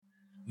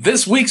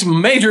This week's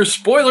Major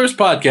Spoilers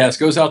podcast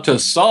goes out to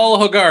Saul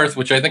Hogarth,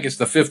 which I think is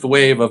the fifth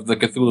wave of the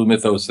Cthulhu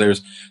mythos.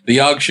 There's the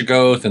Yog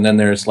Shoggoth, and then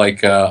there's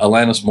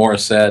Alanis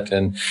Morissette.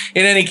 And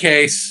in any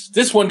case,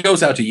 this one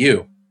goes out to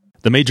you.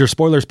 The Major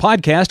Spoilers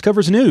podcast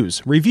covers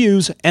news,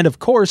 reviews, and of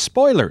course,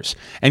 spoilers,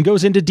 and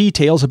goes into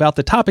details about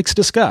the topics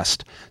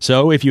discussed.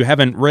 So if you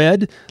haven't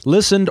read,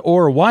 listened,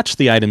 or watched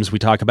the items we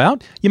talk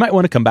about, you might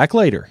want to come back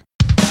later.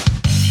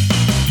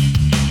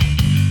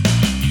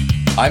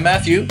 I'm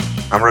Matthew.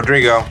 I'm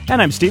Rodrigo.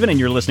 And I'm Steven, and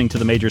you're listening to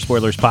the Major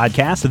Spoilers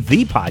podcast,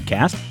 the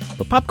podcast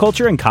for pop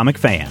culture and comic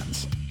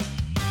fans.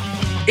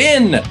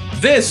 In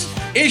this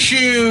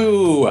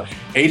issue,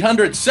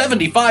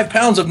 875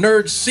 pounds of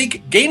nerds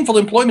seek gainful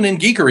employment in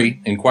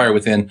geekery. Inquire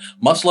within.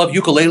 Must love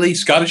ukulele,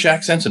 Scottish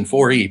accents, and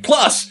 4E.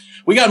 Plus,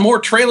 we got more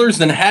trailers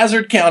than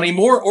Hazard County,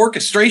 more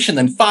orchestration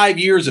than 5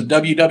 years of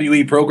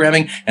WWE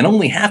programming, and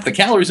only half the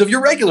calories of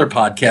your regular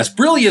podcast.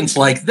 Brilliance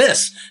like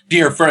this,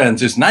 dear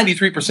friends, is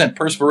 93%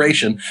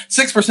 perspiration,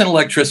 6%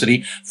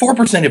 electricity,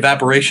 4%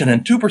 evaporation,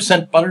 and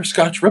 2%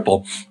 butterscotch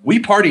ripple. We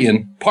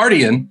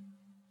partying.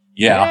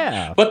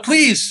 Yeah. But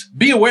please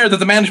be aware that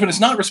the management is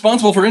not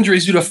responsible for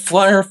injuries due to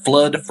fire,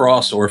 flood,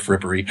 frost, or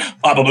frippery.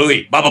 Baba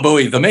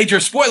Booey. The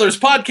Major Spoilers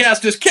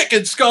podcast is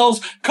kicking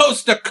skulls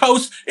coast to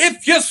coast.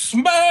 If you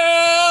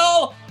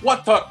smell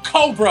what the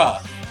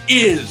cobra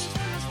is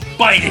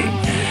biting.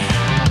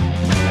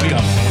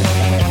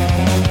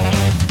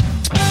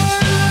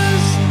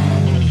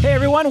 Hey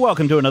everyone,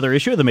 welcome to another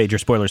issue of the Major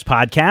Spoilers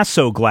podcast.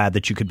 So glad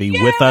that you could be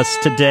with us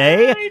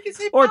today,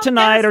 or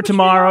tonight, or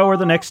tomorrow, or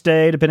the next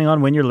day, depending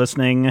on when you're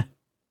listening.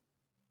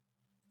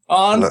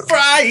 On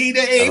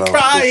Friday.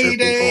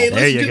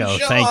 There you go.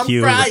 Thank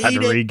you,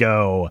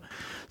 Rodrigo.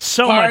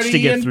 So much to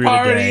get through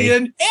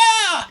today.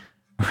 Yeah!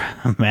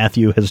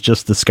 Matthew has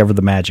just discovered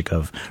the magic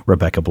of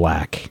Rebecca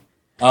Black.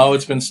 Oh,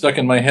 it's been stuck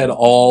in my head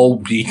all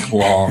week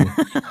long.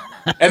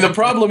 And the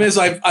problem is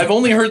I've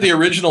only heard the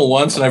original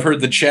once, and I've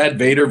heard the Chad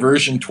Vader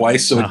version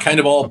twice, so it kind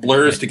of all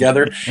blurs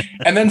together.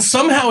 And then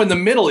somehow in the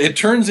middle, it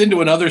turns into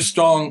another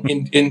song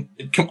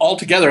all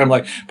together. I'm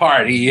like,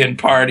 party,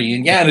 and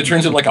yeah, and it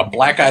turns into like a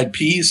Black Eyed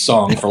Peas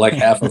song for like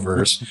half a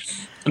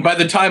verse. And by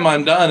the time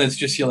I'm done, it's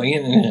just yelling.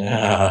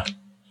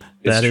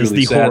 That is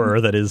the sad horror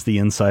that is the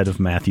inside of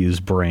Matthew's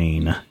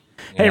brain.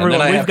 Hey,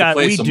 everyone,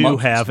 we do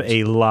have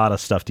a lot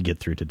of stuff to get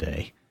through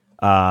today.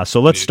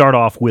 So let's start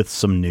off with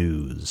some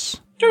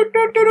news. A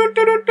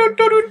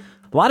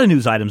lot of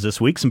news items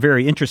this week, some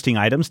very interesting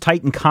items.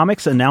 Titan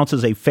Comics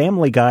announces a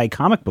Family Guy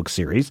comic book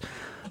series.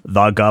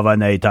 The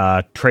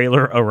Governor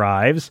trailer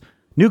arrives.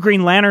 New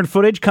Green Lantern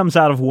footage comes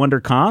out of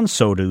WonderCon.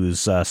 So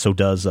does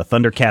a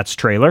Thundercats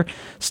trailer.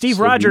 Steve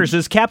Rogers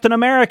is Captain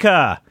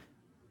America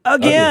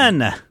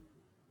again.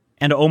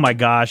 And oh my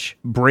gosh,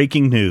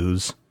 breaking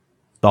news.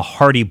 The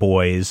Hardy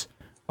Boys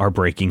are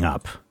breaking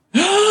up.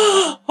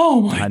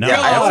 Oh my God.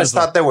 Yeah, I always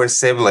thought they were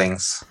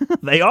siblings.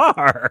 They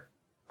are.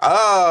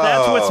 Oh.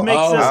 That's what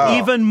makes this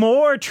even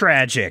more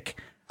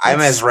tragic. I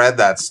misread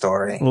that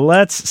story.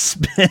 Let's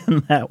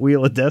spin that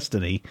Wheel of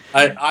Destiny.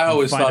 I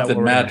always thought that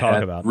Matt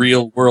had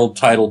real world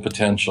title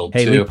potential,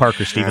 Hey, too. leave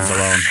Parker Stevens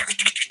alone.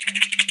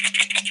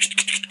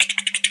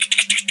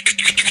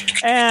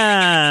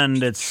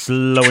 And it's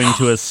slowing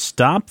to a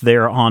stop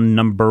there on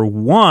number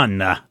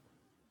 1.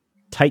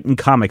 Titan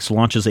Comics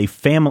launches a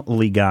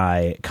Family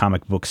Guy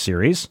comic book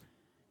series.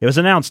 It was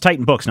announced,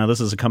 Titan Books, now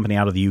this is a company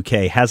out of the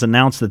UK, has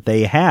announced that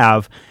they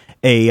have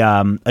a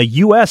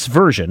U.S.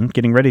 version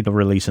getting ready to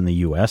release in the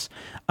U.S.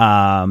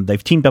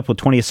 They've teamed up with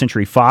 20th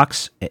Century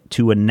Fox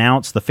to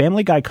announce the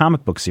Family Guy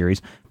comic book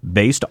series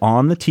based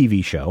on the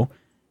TV show,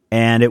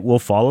 and it will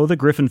follow the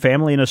Griffin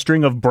family in a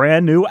string of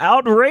brand new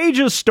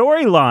outrageous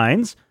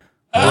storylines.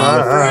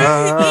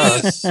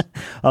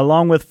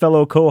 Along with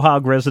fellow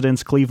Quahog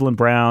residents Cleveland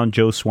Brown,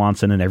 Joe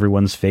Swanson, and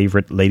everyone's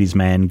favorite ladies'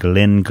 man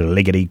Glenn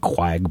Gliggity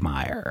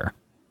Quagmire.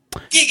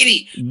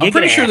 Giggity! I'm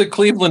pretty sure that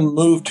Cleveland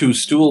moved to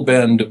Stool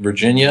Bend,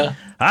 Virginia.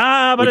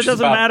 But it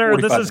doesn't matter.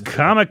 This is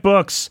comic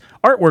books.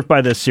 Artwork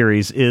by this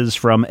series is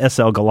from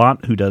S.L.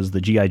 Gallant, who does the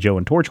G.I. Joe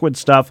and Torchwood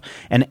stuff,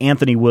 and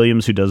Anthony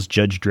Williams, who does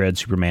Judge Dredd,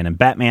 Superman, and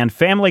Batman.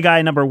 Family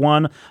Guy number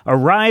 1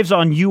 arrives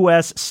on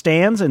U.S.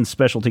 stands and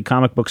specialty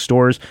comic book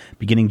stores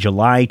beginning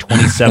July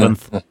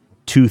 27th,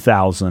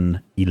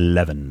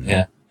 2011.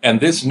 Yeah, and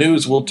this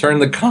news will turn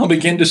the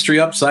comic industry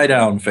upside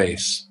down,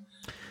 face.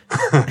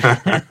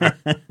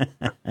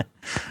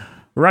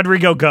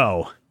 Rodrigo,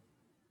 go.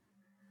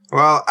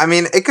 Well, I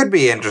mean, it could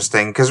be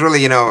interesting because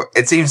really,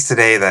 it seems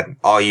today that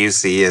all you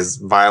see is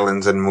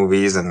violence in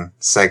movies and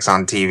sex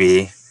on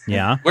TV.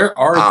 Yeah. Where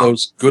are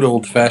those good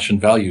old-fashioned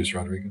values,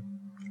 Rodrigo?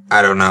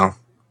 I don't know.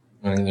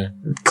 Either.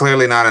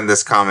 Clearly not in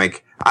this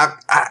comic. I'm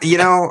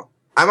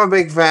a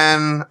big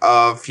fan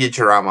of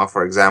Futurama,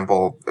 for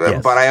example,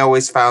 yes. But I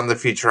always found the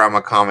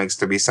Futurama comics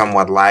to be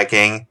somewhat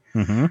lacking.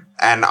 Mm-hmm.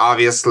 And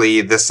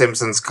obviously, the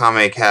Simpsons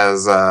comic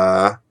has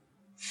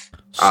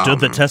stood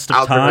the test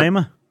of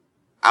time.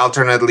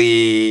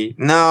 Alternately,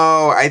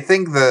 no, I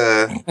think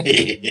the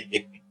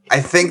I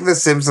think the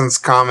Simpsons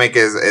comic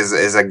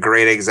is a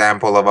great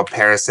example of a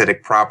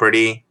parasitic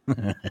property.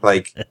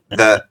 Like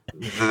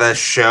the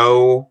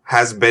show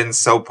has been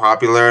so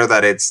popular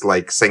that it's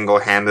like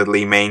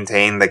single-handedly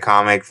maintained the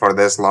comic for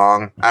this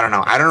long. I don't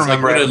know. I don't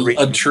remember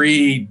a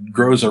tree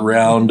grows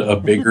around a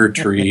bigger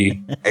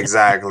tree.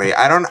 Exactly.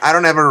 I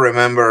don't ever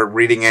remember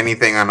reading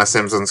anything on a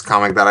Simpsons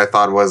comic that I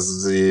thought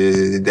was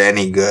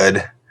any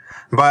good.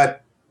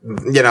 But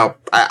you know,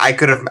 I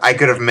could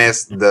have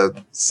missed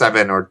the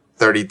 7 or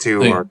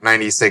 32 or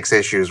 96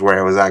 issues where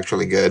it was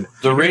actually good.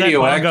 The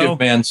Radioactive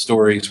Man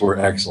stories were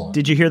excellent.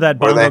 Did you hear that,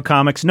 Bongo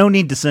Comics? No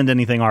need to send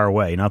anything our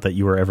way. Not that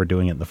you were ever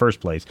doing it in the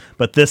first place.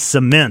 But this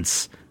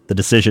cements the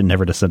decision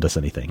never to send us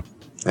anything.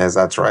 Yes,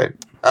 that's right.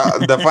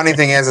 The funny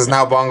thing is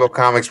now Bongo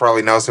Comics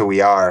probably knows who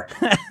we are.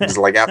 It's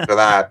like after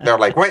that, they're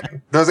like, wait,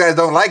 those guys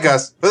don't like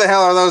us. Who the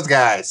hell are those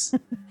guys?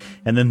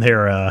 And then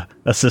their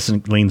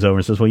assistant leans over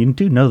and says, well, you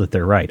do know that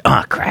they're right.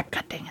 Ah, crap.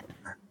 God dang it.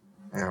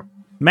 Yeah.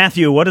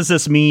 Matthew, what does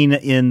this mean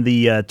in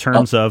the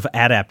terms of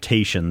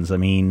adaptations? I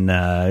mean,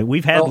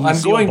 we've had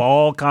Lucille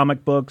Ball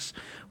comic books.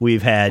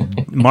 We've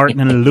had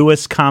Martin and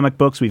Lewis comic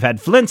books. We've had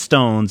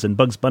Flintstones and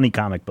Bugs Bunny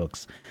comic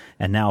books.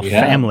 And now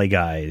Family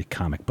Guy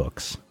comic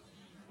books.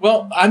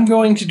 Well, I'm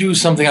going to do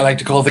something I like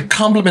to call the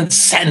compliment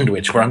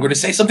sandwich, where I'm going to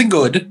say something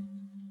good,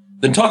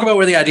 then talk about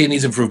where the idea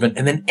needs improvement,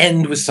 and then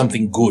end with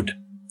something good.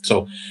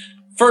 So,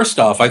 first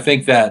off, I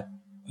think that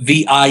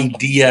the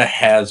idea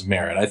has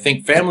merit. I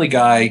think Family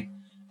Guy,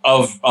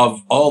 of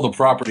all the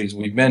properties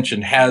we've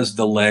mentioned, has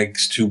the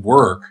legs to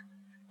work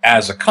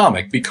as a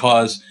comic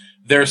because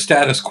their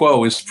status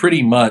quo is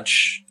pretty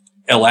much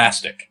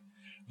elastic.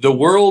 The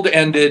world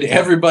ended,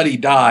 everybody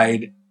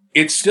died.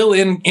 It's still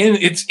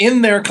it's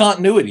in their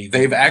continuity.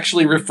 They've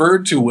actually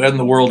referred to when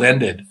the world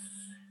ended,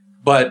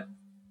 but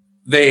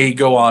they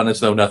go on as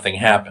though nothing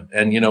happened.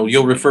 And, you know,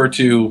 you'll refer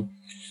to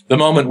the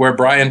moment where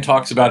Brian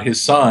talks about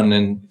his son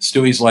and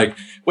Stewie's like,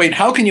 wait,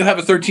 how can you have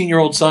a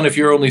 13-year-old son if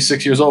you're only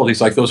 6 years old?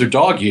 He's like, those are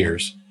dog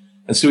years.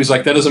 And Stewie's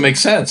like, that doesn't make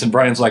sense. And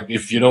Brian's like,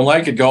 if you don't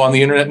like it, go on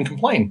the internet and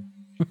complain.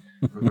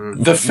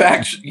 The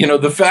fact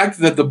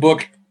that the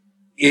book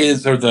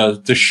is, or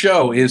the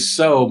show is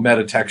so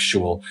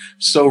metatextual,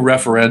 so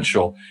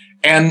referential,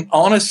 and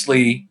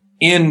honestly,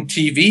 in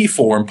TV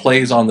form,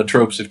 plays on the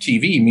tropes of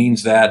TV,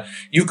 means that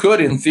you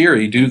could, in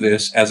theory, do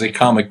this as a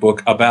comic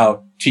book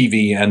about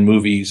TV and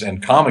movies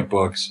and comic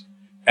books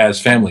as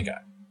Family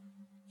Guy.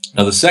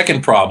 Now, the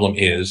second problem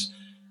is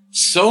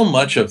so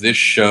much of this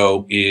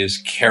show is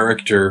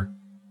character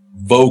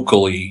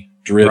vocally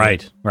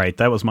driven. Right.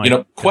 That was my... You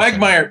know,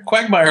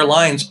 Quagmire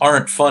lines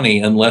aren't funny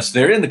unless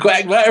they're in the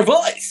Quagmire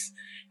voice.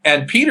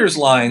 And Peter's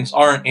lines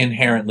aren't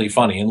inherently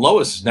funny, and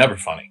Lois is never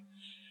funny.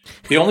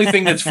 The only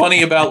thing that's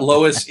funny about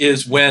Lois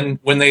is when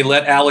they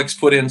let Alex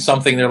put in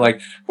something, they're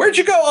like, where'd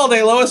you go all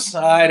day, Lois?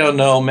 I don't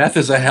know. Meth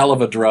is a hell of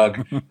a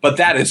drug. But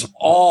that is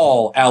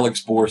all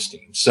Alex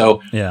Borstein.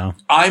 So yeah.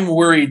 I'm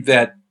worried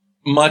that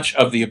much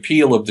of the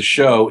appeal of the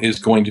show is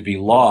going to be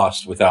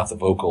lost without the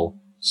vocal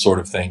sort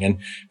of thing. And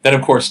then,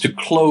 of course, to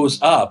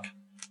close up,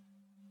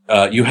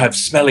 you have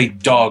smelly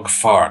dog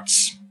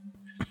farts.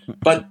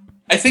 But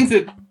I think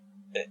that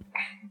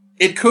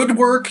it could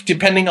work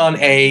depending on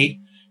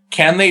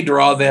can they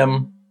draw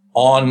them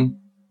on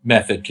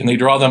method? Can they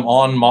draw them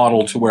on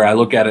model to where I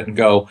look at it and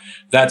go,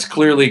 that's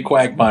clearly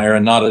Quagmire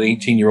and not an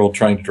 18-year-old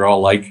trying to draw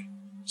like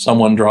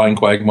someone drawing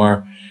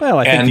Quagmire. Well,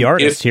 I think the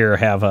artists here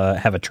have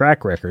a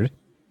track record.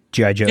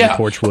 G.I. Joe,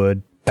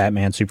 Torchwood,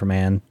 Batman,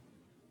 Superman.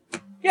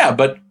 Yeah,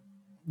 but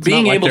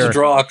being able to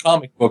draw a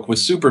comic book with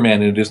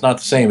Superman in it is not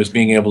the same as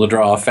being able to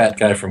draw a fat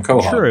guy from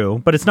Quahog.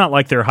 True, but it's not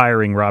like they're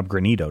hiring Rob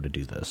Granito to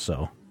do this,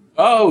 so...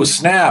 Oh,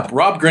 snap.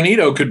 Rob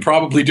Granito could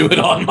probably do it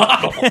on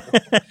model.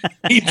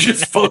 He'd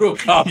just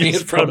photocopy it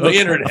from the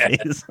internet.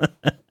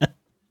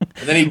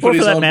 And then he'd put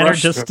his own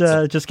brush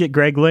just get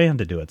Greg Land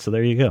to do it. So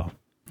there you go.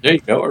 There you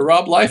go. Or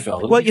Rob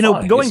Liefeld. Well, you know,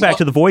 fine. Going back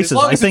to the voices,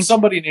 I think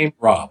somebody named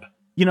Rob.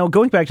 You know,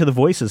 going back to the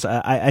voices,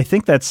 I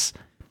think that's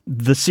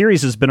the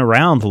series has been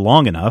around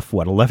long enough.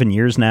 What, 11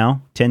 years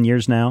now? 10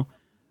 years now?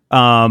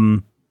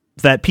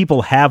 That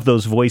people have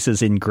those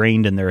voices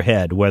ingrained in their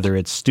head, whether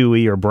it's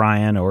Stewie or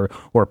Brian or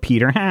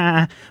Peter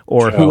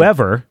or Joe.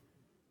 Whoever.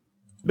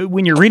 But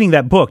when you're reading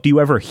that book, do you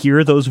ever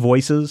hear those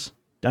voices?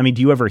 I mean,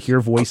 do you ever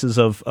hear voices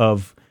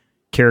of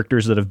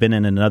characters that have been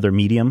in another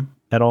medium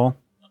at all?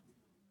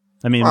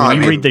 I mean,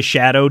 when you read The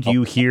Shadow, do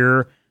you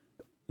hear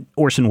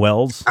Orson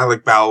Welles?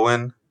 Alec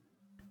Baldwin.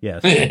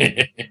 Yes.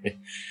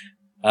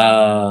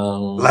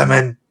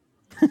 Lemon.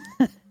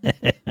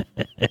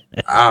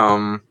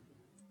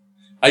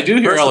 I do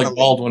hear Alec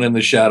Baldwin in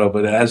The Shadow,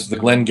 but as the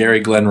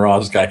Glenn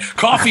Ross guy,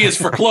 coffee is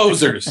for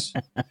closers.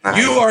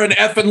 You are an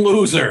effing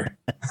loser.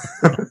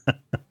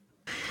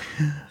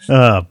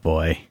 Oh,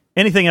 boy.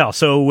 Anything else?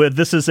 So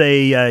this is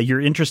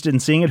you're interested in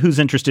seeing it? Who's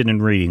interested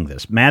in reading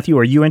this? Matthew,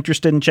 are you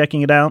interested in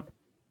checking it out?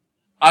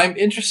 I'm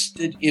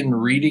interested in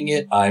reading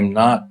it. I'm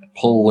not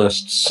pull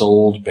list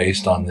sold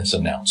based on this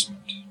announcement.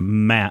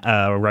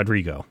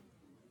 Rodrigo.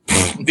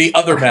 The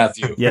other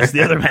Matthew. Yes,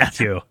 the other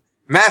Matthew.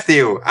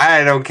 Matthew,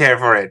 I don't care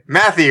for it.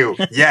 Matthew,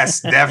 yes,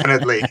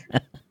 definitely.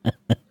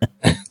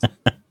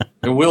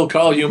 And we'll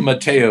call you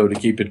Mateo to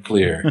keep it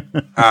clear.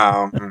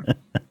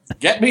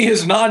 Get me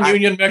his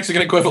non-union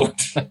Mexican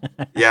equivalent.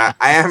 Yeah,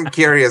 I am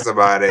curious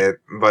about it,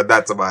 but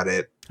that's about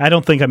it. I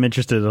don't think I'm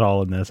interested at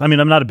all in this. I mean,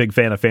 I'm not a big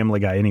fan of Family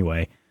Guy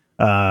anyway.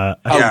 How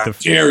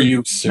dare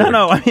you, sir?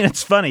 No, I mean,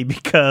 it's funny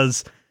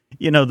because,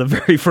 the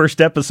very first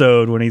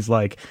episode when he's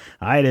like,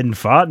 I didn't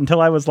fight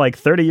until I was like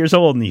 30 years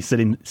old, and you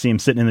see him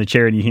sitting in the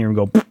chair and you hear him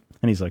go,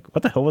 and he's like,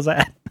 what the hell was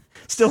that?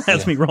 Still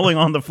has me rolling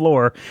on the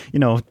floor,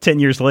 10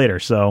 years later.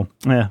 So,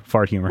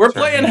 fart humor. We're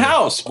playing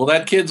house. Well,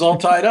 that kid's all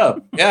tied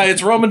up. Yeah,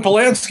 it's Roman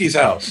Polanski's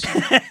house.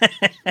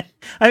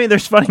 I mean,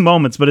 there's funny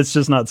moments, but it's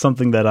just not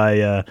something that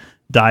I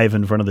dive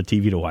in front of the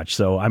TV to watch.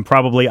 So I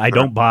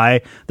don't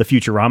buy the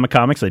Futurama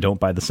comics. I don't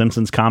buy the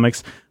Simpsons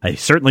comics. I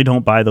certainly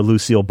don't buy the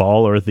Lucille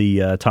Ball or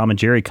the Tom and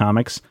Jerry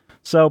comics.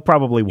 So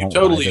probably won't. You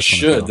totally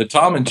should. The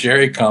Tom and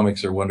Jerry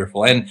comics are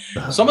wonderful. And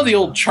some of the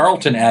old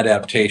Charlton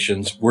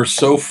adaptations were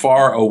so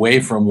far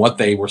away from what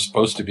they were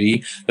supposed to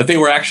be that they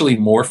were actually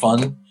more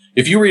fun.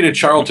 If you read a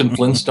Charlton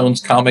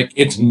Flintstones comic,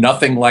 it's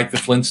nothing like the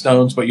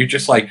Flintstones, but you're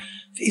just like,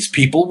 these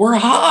people were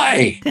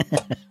high.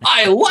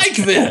 I like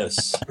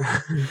this.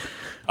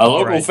 A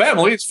local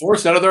family is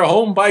forced out of their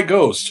home by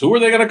ghosts. Who are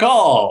they going to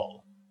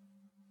call?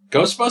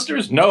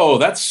 Ghostbusters? No,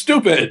 that's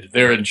stupid.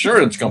 Their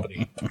insurance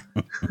company.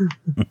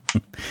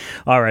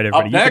 All right,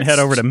 everybody. You can head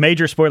over to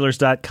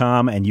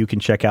majorspoilers.com and you can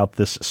check out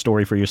this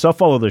story for yourself.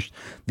 Follow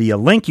the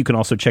link. You can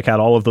also check out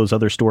all of those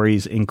other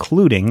stories,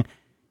 including,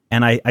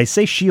 and I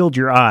say shield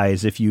your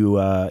eyes if you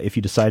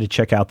decide to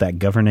check out that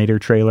Governator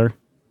trailer.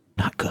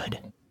 Not good.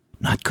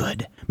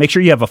 Make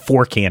sure you have a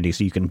fork handy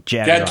so you can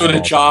get to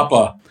the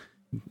chopper.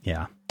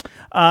 Yeah.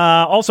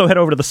 Also, head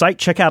over to the site.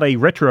 Check out a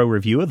retro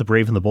review of The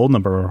Brave and the Bold,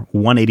 number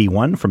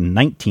 181 from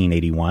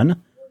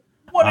 1981.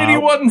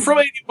 181 from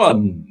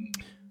 81.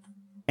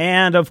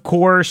 And, of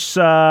course,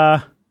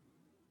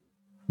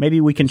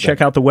 maybe we can check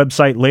out the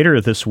website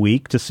later this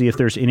week to see if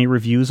there's any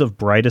reviews of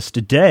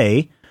Brightest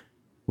Day,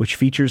 which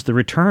features the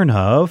return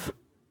of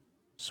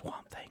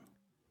Swamp Thing.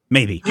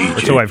 Maybe. DJ,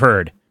 that's what I've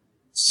heard.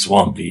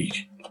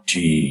 Swampy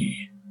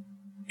T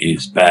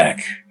is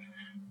back,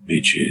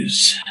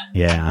 bitches.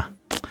 Yeah.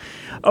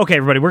 Okay,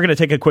 everybody, we're going to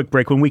take a quick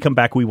break. When we come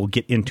back, we will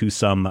get into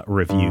some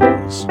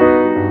reviews.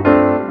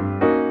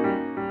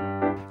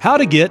 How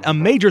to get a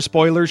Major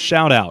Spoilers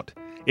shout-out.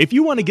 If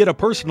you want to get a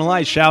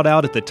personalized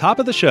shout-out at the top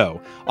of the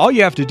show, all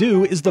you have to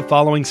do is the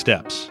following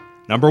steps.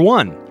 Number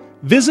 1,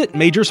 visit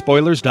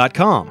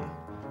majorspoilers.com.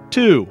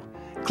 2,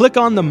 click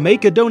on the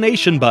Make a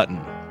Donation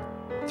button.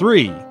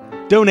 3,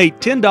 donate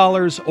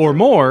 $10 or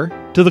more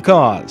to the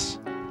cause.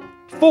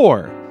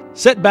 4,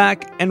 sit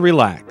back and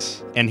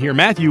relax and hear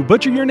Matthew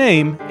butcher your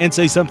name and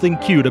say something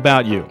cute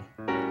about you.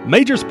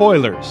 Major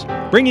Spoilers,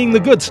 bringing the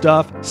good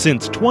stuff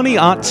since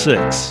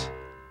 2006.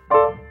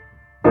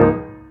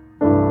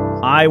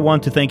 I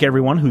want to thank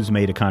everyone who's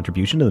made a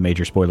contribution to the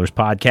Major Spoilers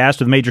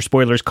podcast, or the Major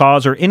Spoilers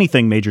cause, or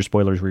anything Major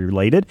Spoilers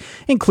related,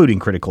 including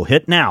Critical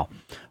Hit. Now,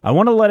 I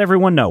want to let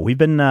everyone know, we've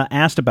been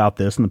asked about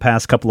this in the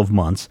past couple of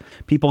months.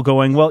 People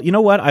going, well, you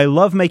know what? I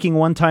love making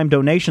one-time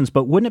donations,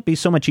 but wouldn't it be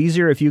so much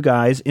easier if you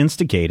guys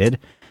instigated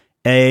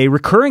a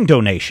recurring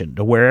donation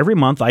to where every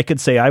month I could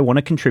say I want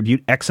to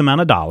contribute X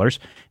amount of dollars,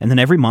 and then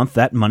every month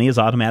that money is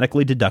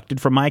automatically deducted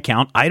from my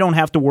account. I don't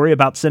have to worry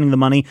about sending the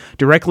money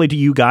directly to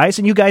you guys,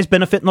 and you guys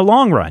benefit in the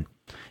long run.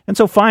 And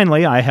so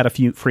finally, I had a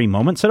few free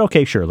moments, said,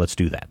 okay, sure, let's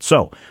do that.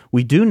 So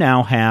we do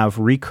now have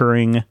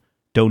recurring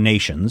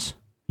donations.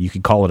 You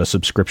could call it a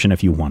subscription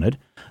if you wanted,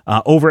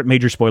 over at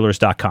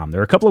majorspoilers.com.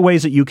 There are a couple of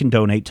ways that you can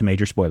donate to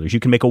Major Spoilers. You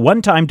can make a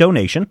one-time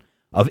donation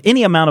of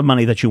any amount of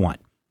money that you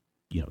want.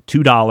 $2,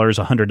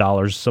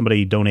 $100.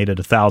 Somebody donated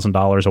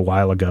 $1,000 a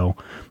while ago.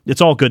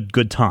 It's all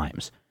good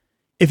times.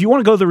 If you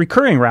want to go the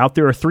recurring route,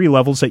 there are 3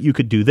 levels that you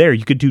could do there.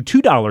 You could do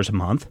 $2 a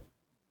month,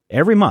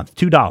 every month,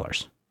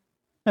 $2.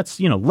 That's,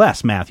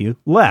 less, Matthew,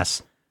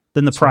 less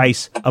than the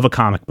price of a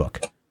comic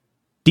book.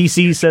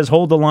 DC says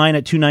hold the line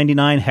at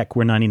 $2.99. Heck,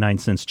 we're 99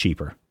 cents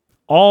cheaper.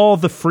 All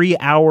the free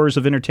hours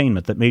of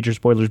entertainment that Major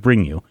Spoilers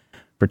bring you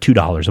for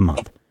 $2 a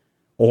month.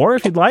 Or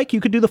if you'd like,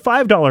 you could do the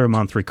 $5 a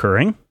month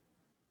recurring.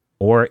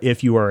 Or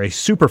if you are a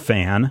super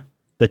fan,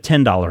 the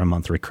 $10 a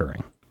month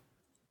recurring.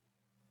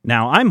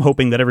 Now, I'm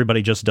hoping that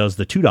everybody just does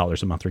the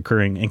 $2 a month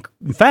recurring.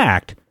 In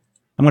fact,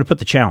 I'm going to put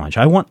the challenge.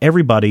 I want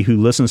everybody who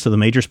listens to the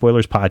Major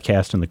Spoilers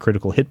podcast and the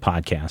Critical Hit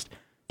podcast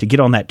to get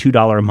on that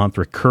 $2 a month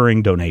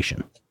recurring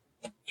donation.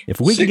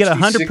 If we can get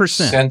 100%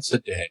 cents a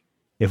day.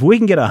 If we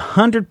can get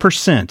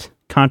 100%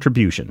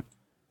 contribution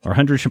or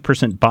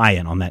 100%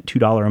 buy-in on that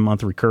 $2 a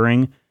month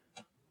recurring,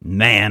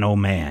 man, oh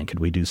man,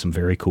 could we do some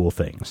very cool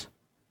things.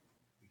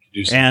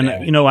 And,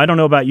 I don't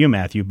know about you,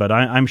 Matthew, but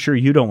I'm sure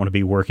you don't want to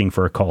be working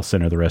for a call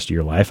center the rest of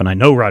your life. And I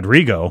know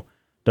Rodrigo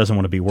doesn't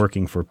want to be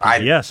working for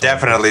PBS. I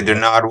definitely do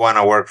not want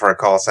to work for a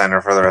call center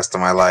for the rest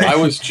of my life. I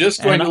was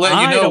just going to let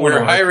you know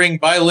we're hiring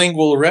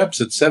bilingual reps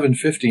at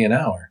 $7.50 an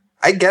hour.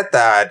 I get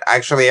that.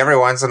 Actually, every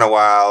once in a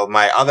while,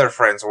 my other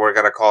friends work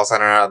at a call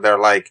center. They're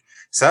like,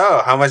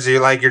 so, how much do you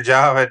like your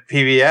job at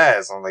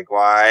PBS? I'm like,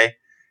 why?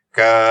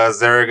 Because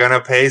they're going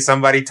to pay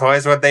somebody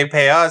twice what they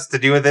pay us to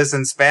do this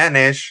in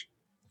Spanish.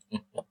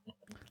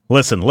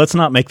 Listen, let's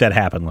not make that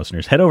happen,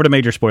 listeners. Head over to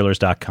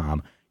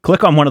majorspoilers.com,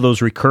 click on one of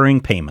those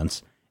recurring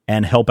payments,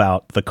 and help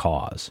out the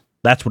cause.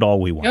 That's what all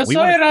we want.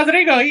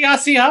 Rodrigo, y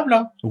así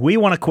hablo. We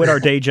want to quit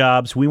our day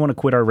jobs. We want to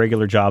quit our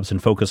regular jobs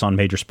and focus on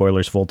Major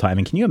Spoilers full time.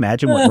 And can you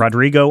imagine what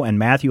Rodrigo and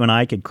Matthew and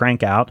I could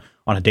crank out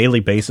on a daily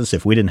basis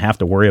if we didn't have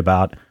to worry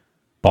about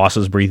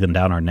bosses breathing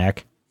down our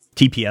neck?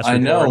 TPS reports. I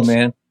know,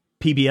 man.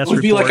 PBS it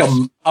would reports. be like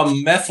a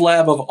meth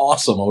lab of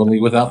awesome, only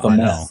without the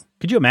meth.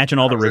 Could you imagine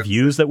all the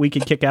reviews that we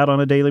could kick out on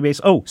a daily basis?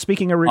 Oh,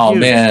 speaking of reviews, oh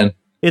man,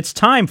 it's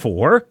time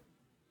for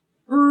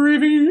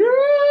review.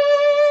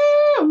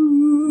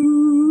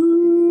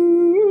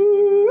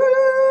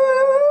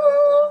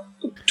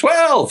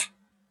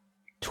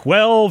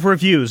 12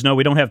 reviews. No,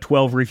 we don't have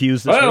 12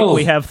 reviews this week.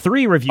 We have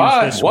 3 reviews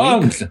this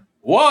week.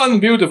 One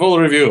beautiful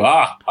review.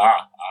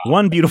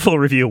 One beautiful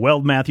review.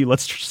 Well, Matthew,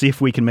 let's see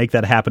if we can make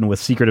that happen with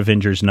Secret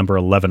Avengers number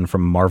 11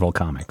 from Marvel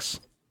Comics.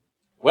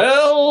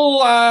 Well,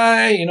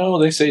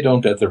 they say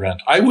don't bet the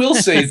rent. I will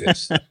say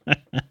this.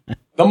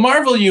 The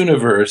Marvel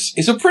Universe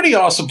is a pretty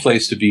awesome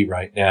place to be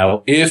right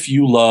now if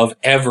you love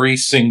every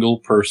single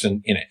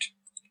person in it.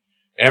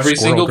 Every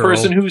single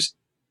person who's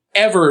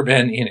ever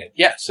been in it.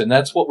 Yes, and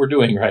that's what we're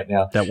doing right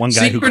now. That one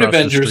guy Secret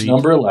Avengers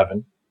number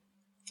 11.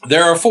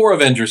 There are 4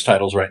 Avengers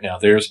titles right now.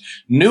 There's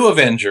New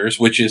Avengers,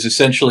 which is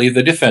essentially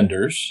the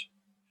Defenders.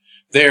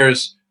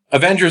 There's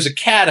Avengers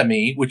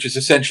Academy, which is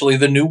essentially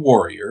the New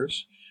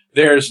Warriors.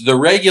 There's the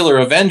regular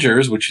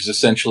Avengers, which is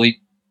essentially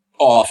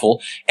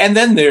awful. And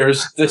then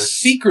there's the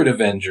Secret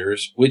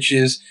Avengers, which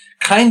is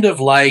kind of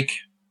like,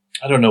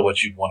 I don't know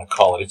what you'd want to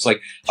call it. It's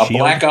like a Shield?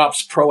 Black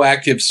Ops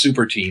proactive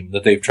super team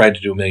that they've tried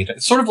to do a million times.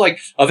 It's sort of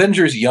like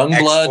Avengers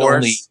Youngblood,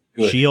 only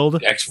good.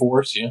 Shield?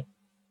 X-Force, yeah.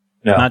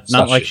 No,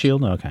 not like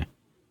Shield? Okay.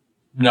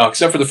 No,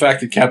 except for the fact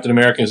that Captain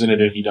America is in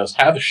it and he does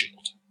have a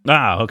shield.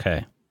 Ah,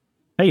 okay.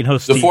 Hey,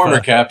 the former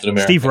Captain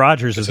America. Steve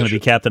Rogers is going to be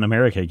Captain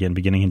America again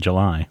beginning in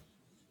July.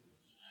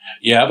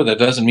 Yeah, but that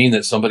doesn't mean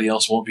that somebody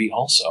else won't be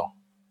also.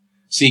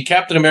 See,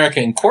 Captain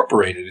America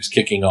Incorporated is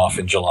kicking off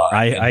in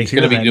July. He's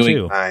going to be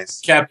doing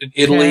Captain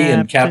Italy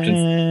and Captain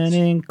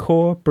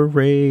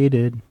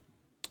Incorporated.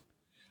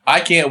 I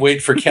can't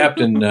wait for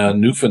Captain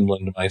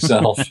Newfoundland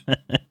myself.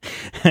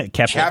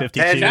 Captain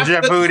 52.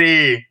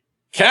 Djibouti.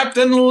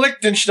 Captain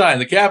Liechtenstein.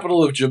 The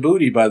capital of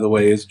Djibouti, by the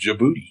way, is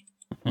Djibouti.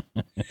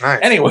 Nice.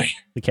 Anyway.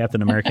 The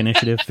Captain America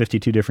Initiative,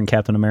 52 different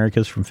Captain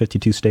Americas from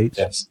 52 states.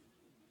 Yes.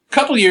 A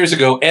couple years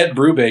ago, Ed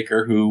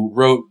Brubaker, who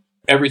wrote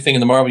everything in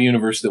the Marvel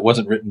Universe that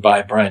wasn't written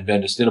by Brian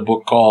Bendis, did a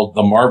book called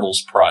The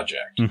Marvels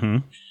Project. Mm-hmm.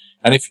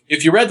 And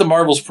if you read The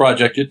Marvels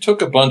Project, it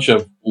took a bunch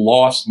of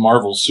lost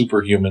Marvel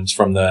superhumans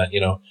from the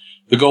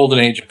golden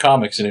age of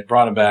comics, and it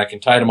brought them back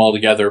and tied them all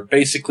together,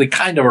 basically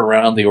kind of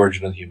around the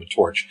origin of the Human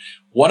Torch.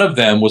 One of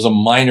them was a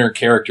minor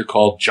character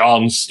called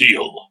John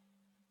Steele.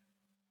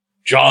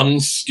 John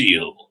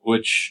Steele,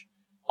 which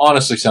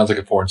honestly sounds like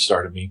a porn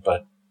star to me,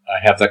 but I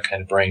have that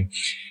kind of brain.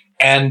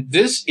 And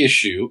this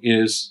issue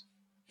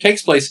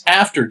takes place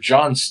after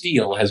John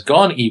Steele has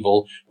gone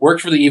evil,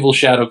 worked for the Evil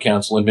Shadow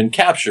Council, and been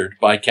captured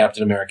by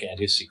Captain America and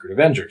his Secret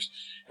Avengers.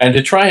 And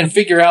to try and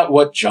figure out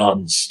what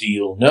John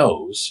Steele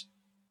knows,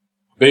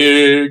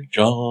 Big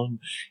John.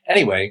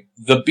 Anyway,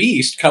 the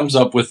Beast comes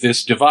up with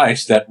this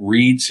device that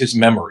reads his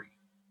memory.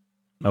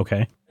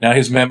 Okay. Now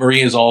his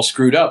memory is all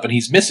screwed up and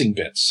he's missing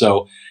bits.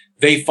 So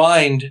they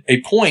find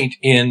a point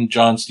in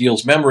John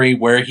Steele's memory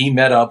where he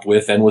met up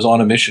with and was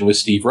on a mission with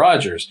Steve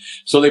Rogers.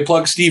 So they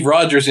plug Steve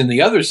Rogers in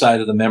the other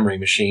side of the memory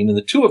machine, and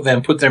the two of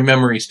them put their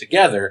memories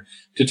together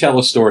to tell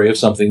a story of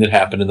something that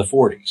happened in the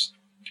 40s.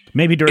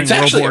 Maybe during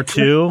World War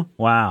II?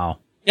 Wow.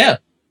 Yeah. Wow.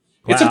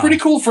 It's a pretty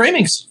cool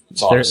framing.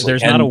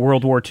 There's not a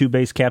World War II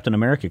based Captain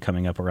America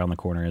coming up around the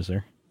corner, is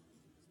there?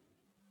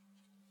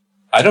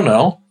 I don't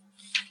know.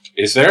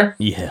 Is there?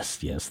 Yes,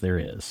 there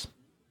is.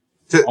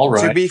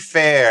 To be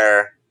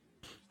fair,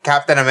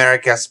 Captain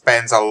America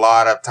spends a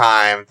lot of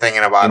time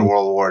thinking about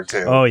World War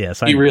II. Oh,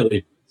 yes. He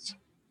really is.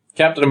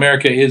 Captain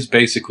America is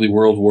basically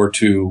World War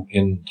II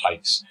in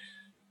tights.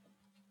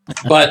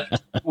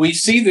 But we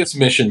see this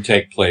mission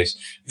take place.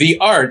 The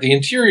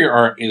interior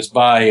art is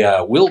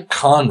by Will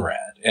Conrad.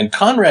 And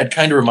Conrad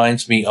kind of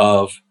reminds me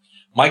of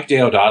Mike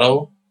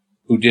Deodato,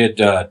 who did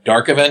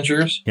Dark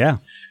Avengers. Yeah.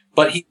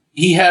 But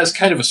he has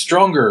kind of a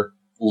stronger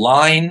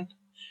line,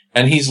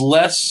 and he's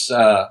less,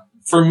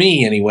 for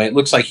me anyway, it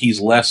looks like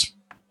he's less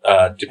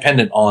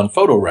dependent on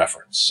photo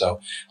reference. So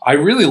I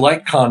really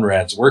like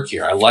Conrad's work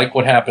here. I like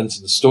what happens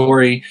in the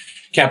story.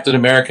 Captain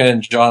America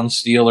and John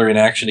Steele are in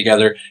action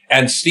together,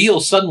 and Steele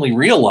suddenly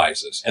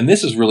realizes, and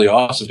this is really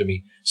awesome to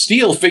me,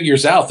 Steele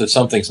figures out that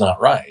something's not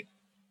right.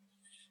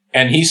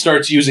 And he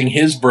starts using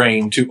his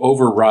brain to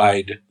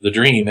override the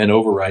dream and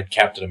override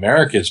Captain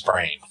America's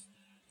brain.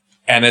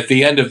 And at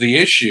the end of the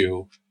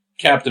issue,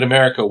 Captain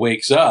America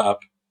wakes up,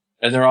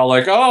 and they're all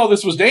like, oh,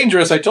 this was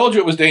dangerous. I told you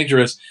it was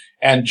dangerous.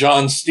 And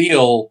John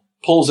Steele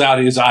pulls out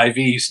his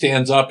IV,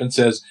 stands up and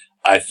says,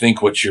 "I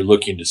think what you're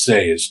looking to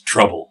say is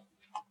trouble."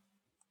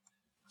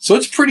 So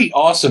it's pretty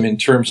awesome in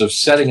terms of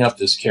setting up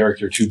this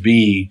character to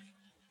be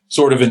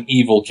sort of an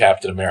evil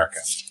Captain America.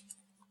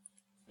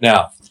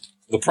 Now,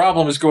 the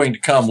problem is going to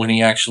come when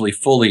he actually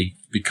fully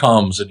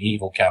becomes an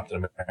evil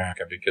Captain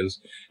America, because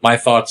my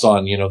thoughts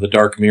on, the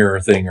Dark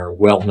Mirror thing are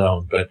well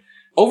known. But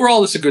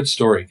overall, it's a good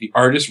story. The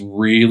art is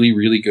really,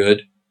 really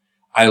good.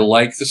 I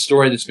like the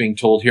story that's being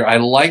told here. I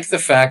like the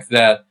fact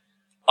that,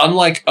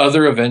 unlike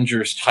other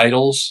Avengers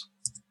titles,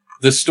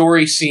 the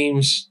story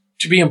seems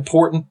to be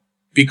important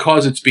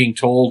because it's being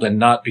told and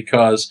not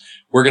because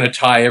we're going to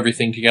tie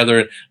everything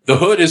together. The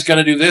Hood is going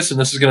to do this, and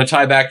this is going to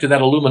tie back to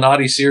that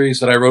Illuminati series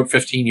that I wrote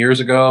 15 years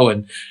ago,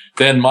 and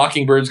then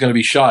Mockingbird's going to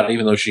be shot,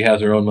 even though she has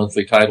her own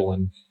monthly title.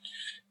 And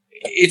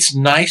it's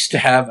nice to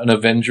have an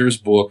Avengers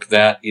book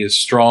that is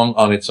strong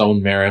on its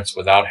own merits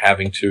without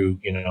having to,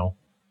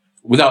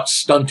 without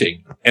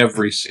stunting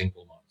every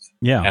single month.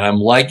 Yeah. And I'm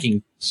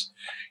liking this.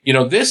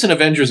 This and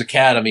Avengers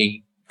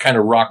Academy kind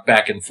of rock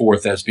back and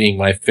forth as being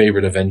my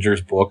favorite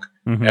Avengers book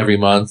every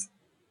month.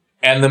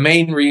 And the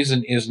main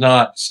reason is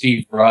not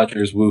Steve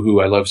Rogers,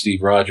 woohoo, I love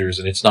Steve Rogers,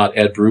 and it's not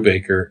Ed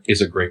Brubaker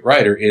is a great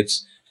writer.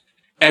 It's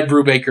Ed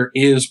Brubaker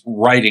is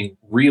writing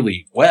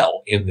really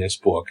well in this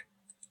book.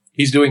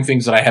 He's doing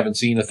things that I haven't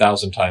seen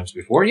 1,000 times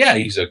before. Yeah,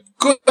 he's a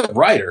good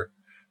writer,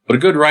 but a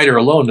good writer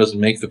alone doesn't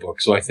make the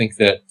book. So I think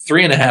that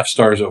 3.5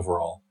 stars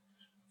overall.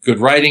 Good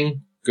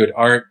writing, good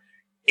art,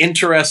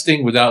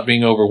 interesting without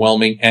being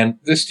overwhelming. And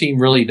this team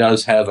really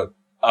does have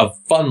a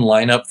fun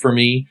lineup for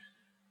me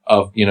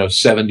of,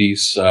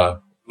 70s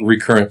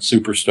recurrent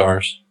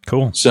superstars.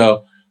 Cool.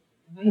 So,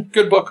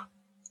 good book.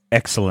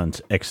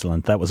 Excellent,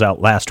 excellent. That was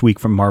out last week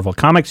from Marvel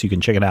Comics. You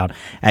can check it out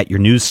at your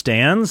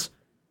newsstands.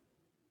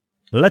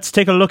 Let's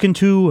take a look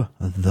into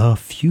the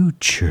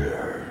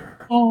future.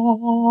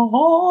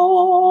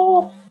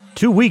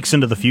 2 weeks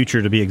into the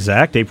future, to be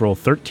exact. April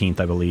 13th,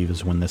 I believe,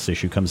 is when this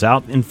issue comes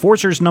out.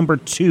 Enforcers number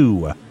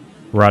 2.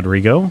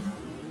 Rodrigo?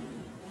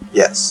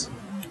 Yes.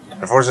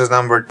 Enforcers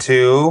number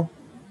 2,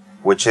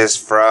 which is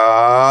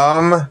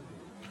from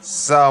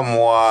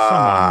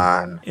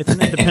someone. It's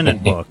an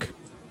independent book.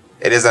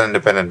 It is an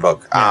independent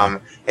book. Yeah.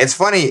 It's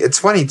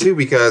funny too,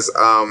 because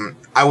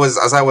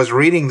as I was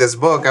reading this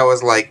book, I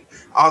was like,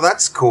 oh,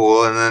 that's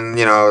cool. And then,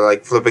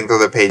 flipping through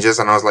the pages,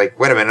 and I was like,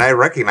 wait a minute, I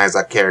recognize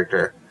that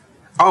character.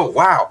 Oh,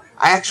 wow.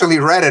 I actually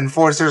read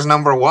Enforcers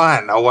number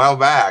 1 a while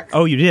back.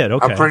 Oh, you did?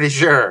 Okay. I'm pretty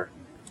sure.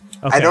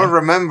 Okay. I don't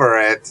remember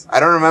it.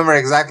 I don't remember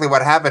exactly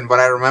what happened, but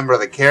I remember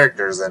the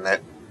characters in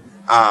it.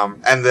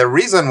 And the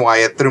reason why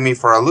it threw me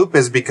for a loop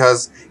is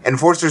because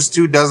Enforcers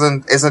 2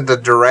 isn't a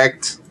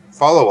direct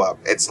follow-up.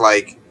 It's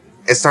like,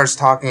 it starts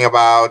talking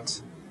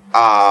about,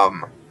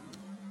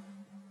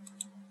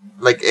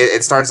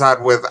 it starts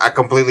out with a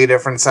completely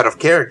different set of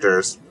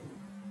characters,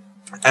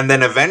 and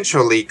then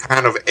eventually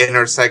kind of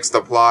intersects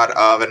the plot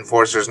of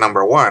Enforcers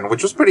number 1,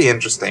 which was pretty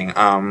interesting.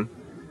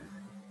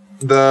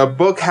 The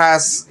book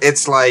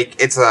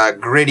it's a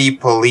gritty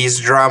police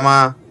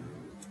drama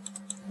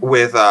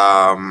with,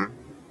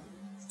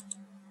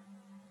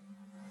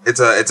 it's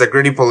a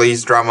gritty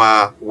police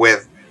drama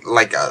with,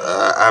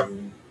 a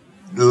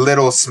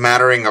little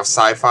smattering of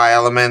sci-fi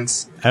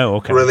elements. Oh,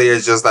 okay. Really,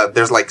 it's just that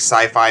there's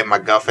sci-fi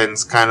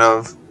MacGuffins kind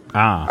of.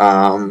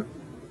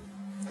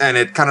 And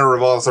it kind of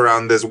revolves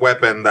around this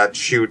weapon that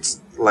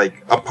shoots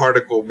a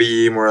particle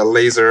beam or a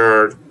laser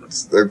or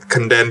a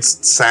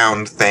condensed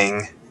sound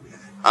thing.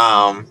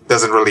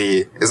 It's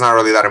not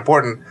really that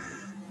important.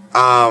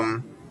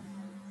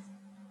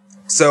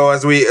 So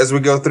as we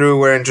go through,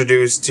 we're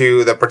introduced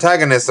to the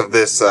protagonist of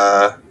this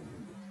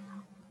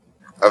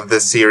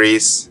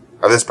series,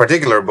 of this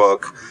particular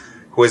book,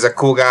 who is a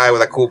cool guy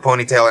with a cool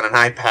ponytail and an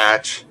eye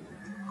patch,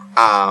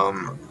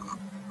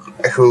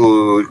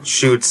 who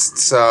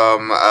shoots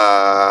some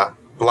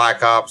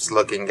Black Ops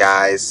looking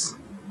guys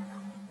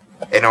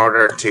in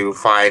order to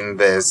find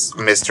this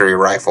mystery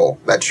rifle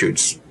that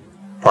shoots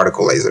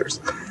particle lasers.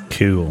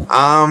 Cool.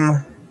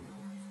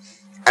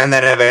 And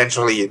then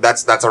eventually,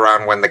 that's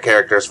around when the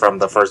characters from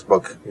the first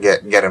book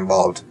get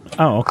involved.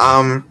 Oh,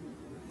 okay.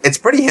 It's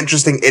pretty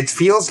interesting. It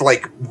feels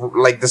like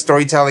the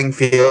storytelling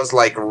feels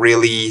like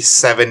really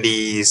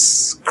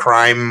 70s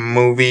crime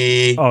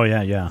movie. Oh,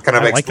 yeah. Kind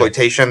of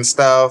exploitation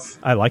stuff.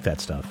 I like that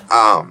stuff.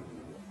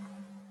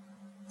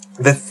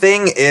 The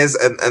thing is,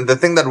 and the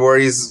thing that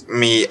worries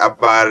me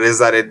about it is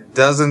that it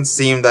doesn't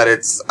seem that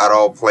it's at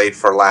all played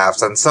for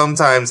laughs, and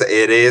sometimes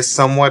it is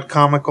somewhat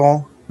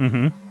comical.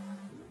 Mm-hmm.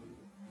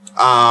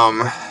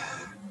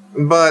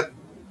 But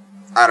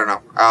I don't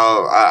know.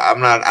 I'm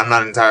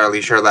not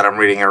entirely sure that I'm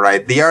reading it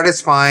right. The art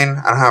is fine.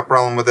 I don't have a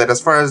problem with it. As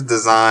far as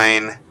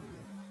design,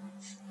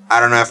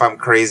 I don't know if I'm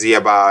crazy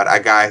about a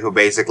guy who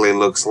basically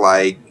looks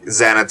like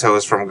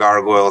Xanatos from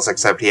Gargoyles,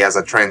 except he has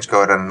a trench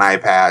coat and an eye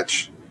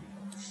patch.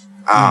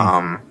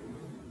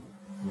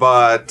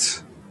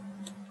 But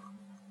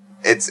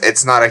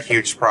it's not a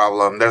huge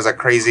problem. There's a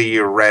crazy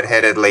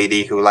red-headed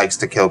lady who likes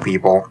to kill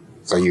people.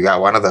 So you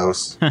got one of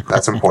those.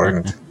 That's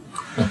important.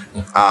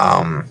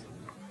 I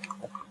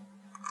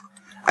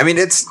mean,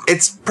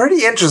 it's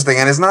pretty interesting,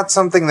 and it's not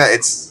something that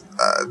it's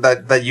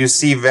that you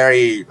see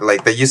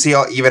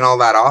even all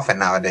that often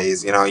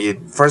nowadays. You know,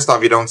 first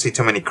off, you don't see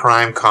too many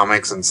crime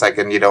comics, and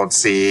second, you don't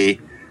see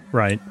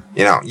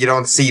you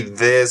don't see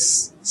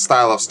this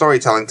style of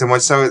storytelling too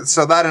much. So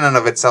that in and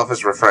of itself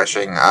is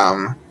refreshing.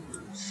 I'm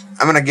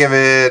gonna give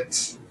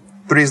it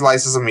 3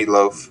 slices of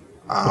meatloaf.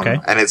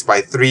 And it's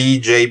by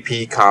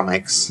 3JP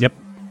Comics. Yep.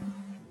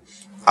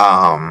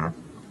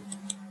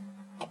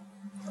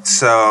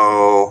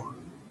 So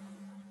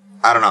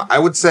I don't know. I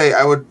would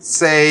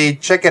say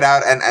check it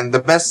out, and the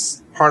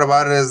best part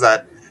about it is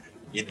that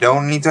you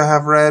don't need to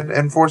have read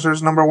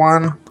Enforcers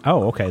 #1.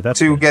 Oh, okay. That's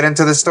to good. get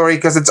into the story,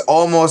 because it's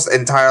almost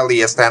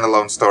entirely a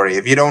standalone story.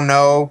 If you don't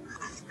know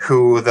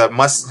who the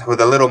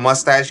little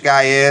mustache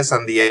guy is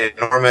and the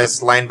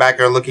enormous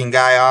linebacker looking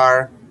guy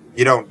are,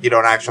 you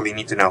don't actually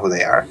need to know who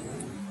they are.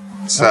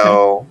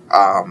 So,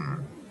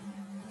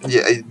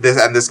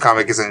 this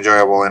comic is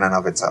enjoyable in and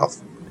of itself.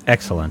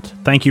 Excellent.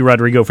 Thank you,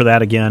 Rodrigo, for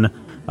that again.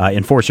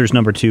 Enforcers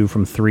 #2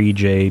 from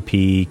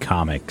 3JP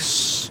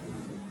Comics.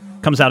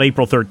 Comes out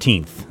April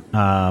 13th.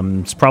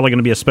 It's probably going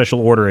to be a special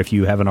order if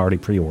you haven't already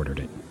pre-ordered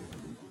it.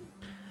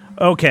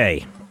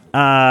 Okay,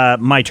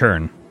 my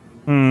turn.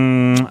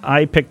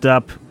 I picked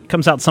up,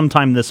 comes out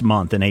sometime this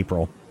month in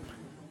April,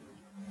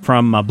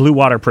 from Blue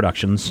Water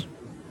Productions,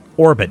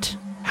 Orbit,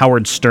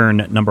 Howard Stern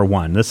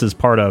 #1. This is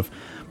part of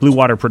Blue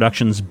Water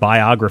Productions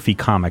biography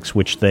comics,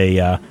 which they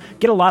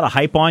get a lot of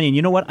hype on. And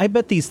you know what? I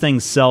bet these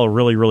things sell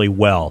really, really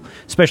well,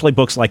 especially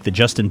books like the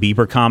Justin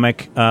Bieber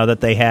comic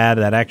that they had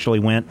that actually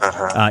went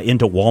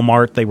into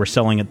Walmart. They were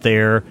selling it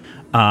there.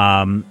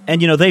 And,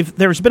 you know,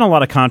 there's been a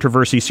lot of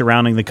controversy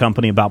surrounding the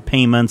company about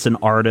payments and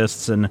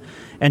artists and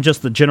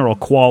just the general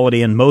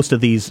quality. And most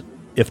of these,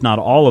 if not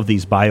all of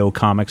these bio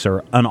comics,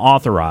 are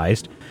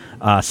unauthorized.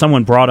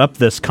 Someone brought up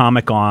this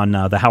comic on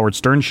the Howard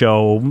Stern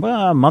show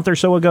a month or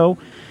so ago.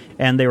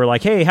 And they were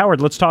like, hey, Howard,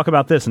 let's talk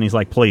about this. And he's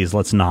like, please,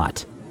 let's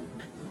not.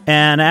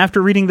 And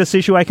after reading this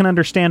issue, I can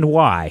understand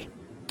why.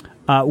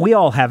 We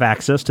all have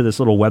access to this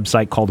little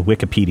website called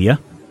Wikipedia.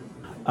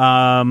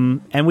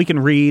 And we can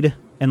read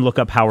and look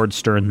up Howard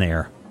Stern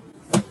there.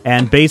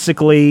 And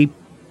basically,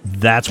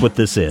 that's what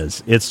this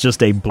is. It's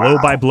just a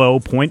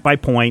blow-by-blow,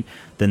 point-by-point.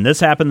 Then this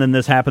happened, then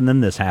this happened,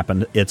 then this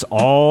happened. It's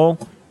all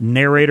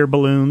narrator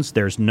balloons.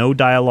 There's no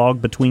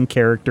dialogue between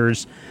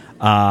characters.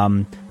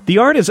 The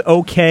art is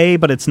okay,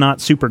 but it's not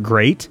super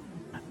great.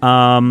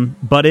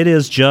 But it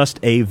is just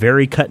a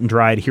very cut and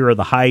dried, here are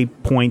the high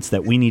points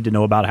that we need to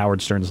know about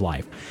Howard Stern's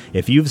life.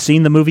 If you've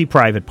seen the movie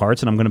Private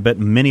Parts, and I'm going to bet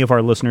many of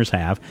our listeners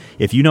have,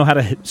 if you know how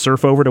to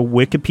surf over to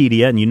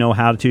Wikipedia and you know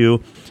how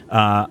to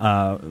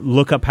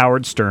look up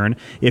Howard Stern,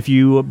 if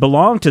you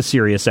belong to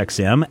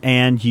SiriusXM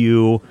and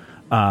you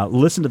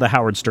listen to the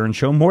Howard Stern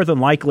show, more than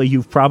likely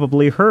you've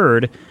probably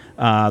heard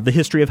the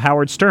history of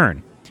Howard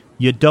Stern.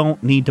 You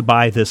don't need to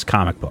buy this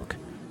comic book.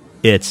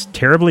 It's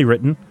terribly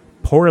written,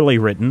 poorly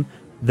written.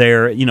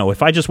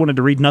 If I just wanted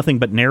to read nothing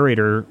but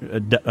narrator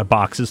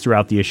boxes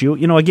throughout the issue,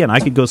 again,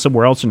 I could go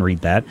somewhere else and read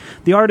that.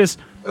 The art is,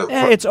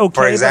 it's okay.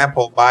 For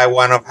example, buy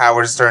one of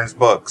Howard Stern's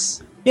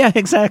books. Yeah,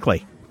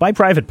 exactly. Buy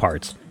Private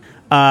Parts.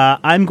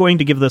 I'm going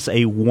to give this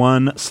a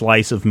 1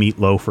 slice of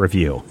meatloaf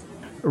review.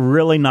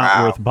 Really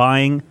not worth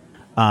buying.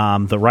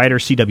 The writer,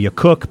 C.W.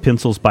 Cook,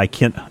 pencils by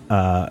Kent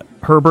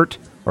Hurlbert.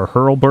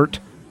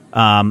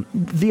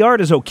 The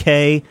art is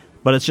okay,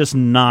 but it's just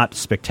not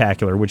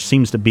spectacular, which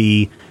seems to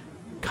be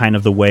kind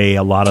of the way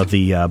a lot of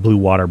the Blue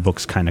Water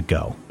books kind of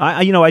go.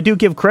 I do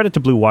give credit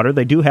to Blue Water.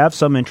 They do have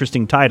some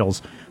interesting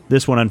titles.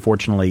 This one,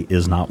 unfortunately,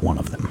 is not one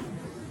of them.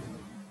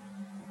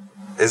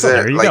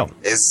 There you go.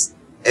 Is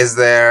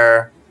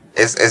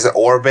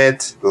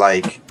Orbit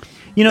like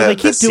they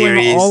keep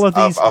doing all of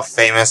these of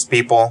famous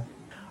people?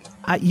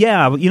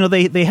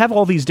 They have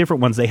all these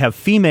different ones. They have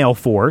Female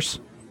Force,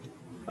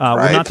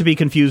 not to be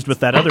confused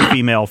with that other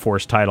Female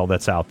Force title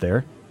that's out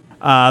there.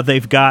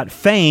 They've got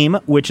Fame,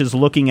 which is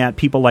looking at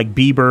people like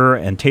Bieber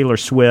and Taylor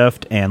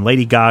Swift and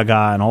Lady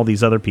Gaga and all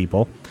these other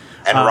people.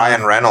 And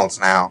Ryan Reynolds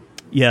now.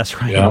 Yes,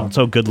 Ryan Reynolds.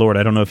 Oh, good Lord.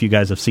 I don't know if you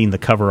guys have seen the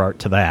cover art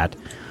to that.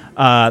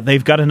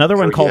 They've got another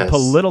one called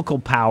Political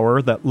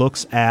Power that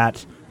looks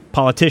at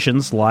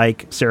politicians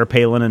like Sarah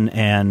Palin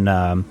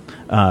and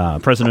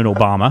President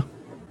Obama.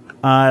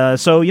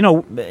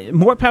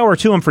 More power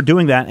to them for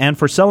doing that and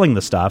for selling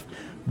the stuff.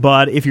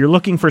 But if you're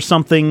looking for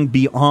something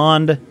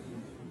beyond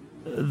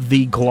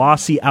the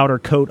glossy outer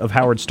coat of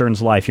Howard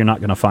Stern's life, you're not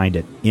going to find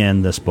it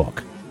in this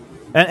book.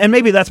 And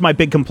maybe that's my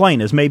big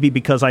complaint, is maybe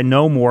because I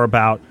know more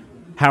about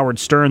Howard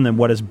Stern than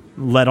what is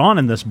let on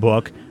in this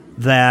book,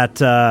 that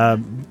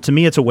to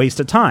me it's a waste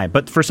of time.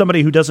 But for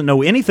somebody who doesn't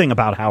know anything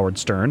about Howard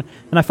Stern,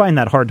 and I find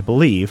that hard to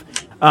believe,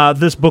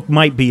 this book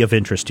might be of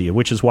interest to you,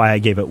 which is why I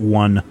gave it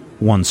one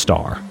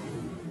star.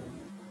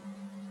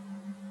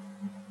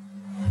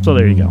 So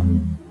there you go.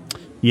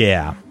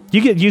 Yeah.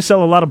 You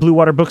sell a lot of Blue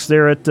Water books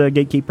there at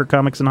Gatekeeper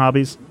Comics and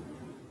Hobbies?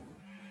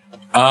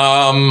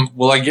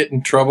 Will I get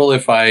in trouble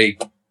if I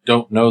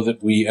don't know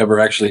that we ever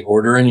actually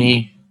order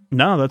any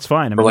No, that's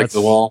fine. I mean,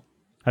 the wall.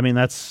 I mean,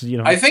 that's,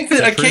 I think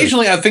that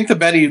occasionally, I think the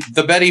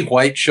Betty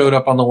White showed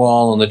up on the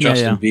wall and the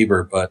Justin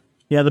Bieber, but.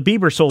 Yeah, the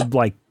Bieber sold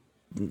I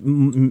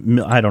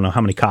don't know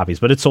how many copies,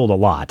 but it sold a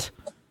lot.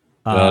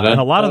 And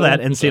a lot of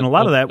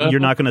that, you're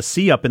not going to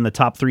see up in the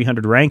top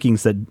 300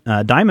 rankings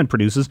that Diamond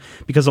produces,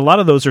 because a lot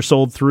of those are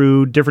sold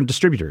through different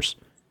distributors.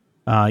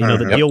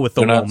 That deal with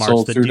the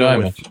Walmarts,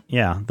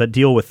 that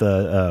deal with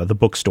the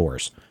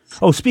bookstores.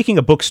 Oh, speaking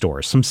of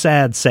bookstores, some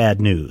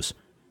sad news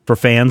for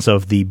fans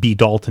of the B.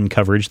 Dalton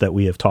coverage that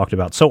we have talked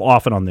about so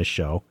often on this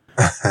show.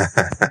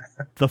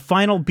 The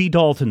final B.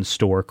 Dalton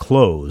store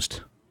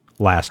closed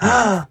last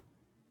month.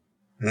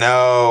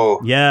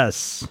 No.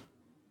 Yes.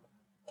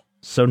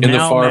 So in the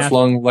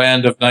far-flung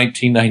land of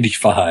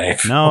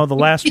 1995. No, the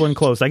last one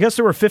closed. I guess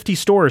there were 50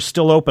 stores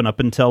still open up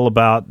until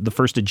about the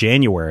 1st of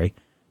January,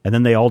 and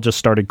then they all just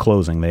started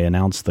closing. They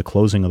announced the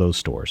closing of those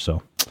stores.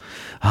 So,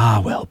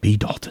 B.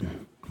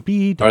 Dalton.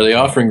 Are they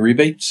offering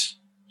rebates?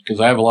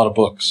 Because I have a lot of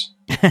books.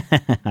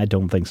 I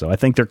don't think so. I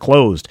think they're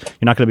closed.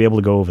 You're not going to be able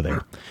to go over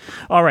there.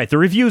 All right, the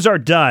reviews are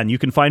done. You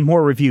can find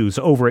more reviews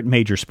over at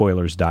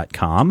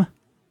majorspoilers.com.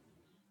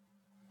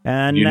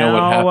 And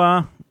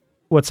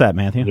what's that,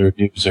 Matthew? The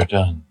reviews are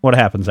done. What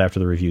happens after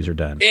the reviews are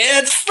done?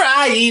 It's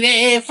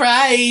Friday,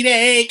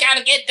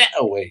 gotta get that.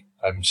 Oh, wait.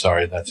 I'm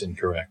sorry, that's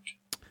incorrect.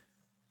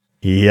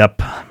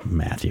 Yep,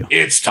 Matthew.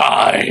 It's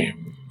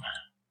time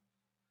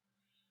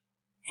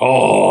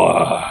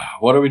for...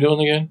 What are we doing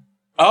again?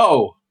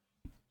 Oh!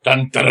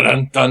 Dun dun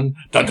dun dun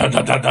dun dun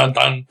dun dun dun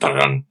dun dun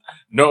dun.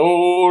 No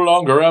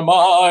longer am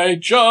I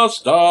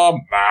just a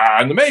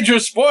man. The major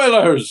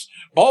spoilers.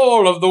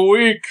 Ball of the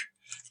week.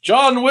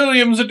 John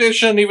Williams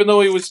edition, even though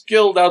he was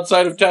killed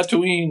outside of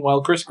Tatooine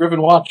while Chris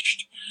Griffin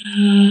watched.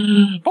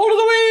 Ball of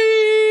the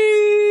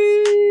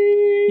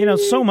week.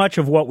 So much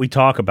of what we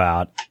talk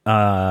about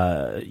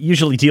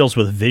usually deals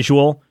with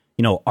visual,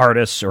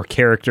 artists or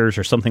characters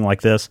or something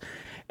like this.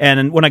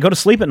 And when I go to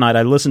sleep at night,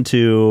 I listen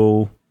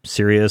to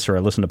Sirius or I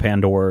listen to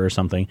Pandora or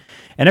something,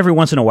 and every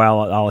once in a while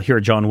I'll hear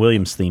a John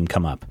Williams theme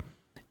come up.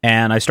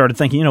 And I started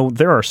thinking,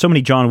 there are so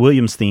many John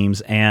Williams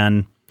themes,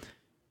 and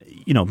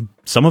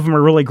some of them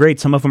are really great,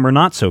 some of them are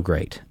not so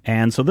great.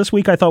 And so this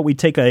week I thought we'd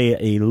take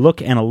a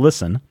look and a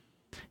listen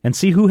and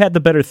see who had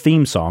the better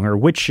theme song, or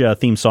which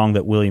theme song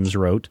that Williams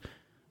wrote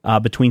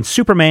between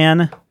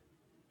Superman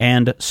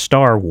and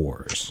Star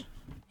Wars.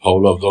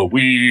 Poll of the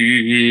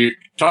week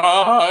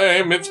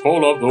time. It's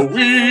poll of the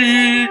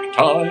week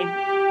time.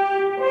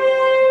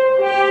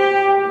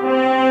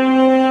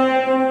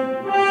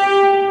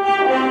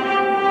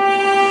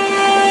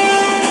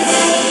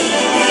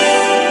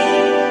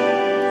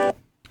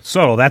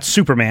 So that's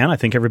Superman. I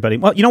think everybody...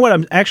 Well, you know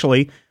what?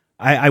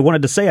 I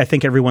wanted to say I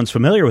think everyone's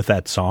familiar with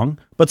that song,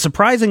 but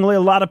surprisingly,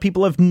 a lot of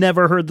people have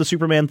never heard the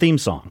Superman theme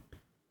song,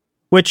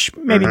 which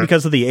maybe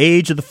because of the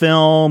age of the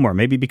film, or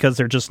maybe because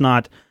they're just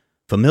not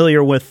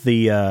familiar with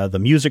the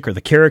music or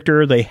the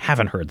character, they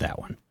haven't heard that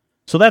one.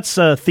 So that's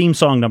theme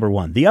song number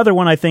one. The other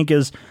one, I think,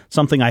 is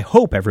something I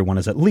hope everyone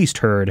has at least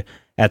heard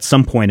at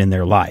some point in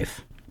their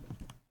life.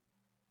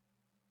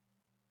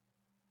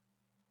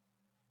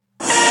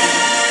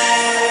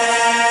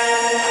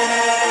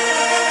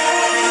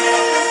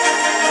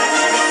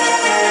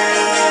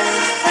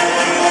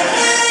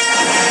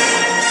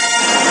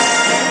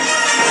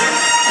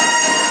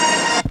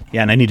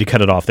 Yeah, and I need to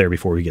cut it off there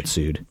before we get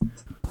sued.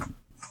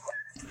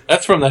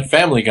 That's from that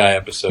Family Guy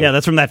episode. Yeah,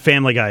 that's from that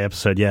Family Guy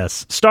episode,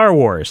 yes. Star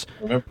Wars.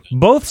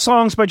 Both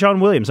songs by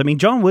John Williams. I mean,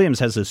 John Williams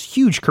has this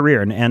huge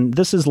career, and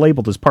this is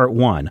labeled as part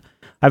one.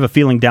 I have a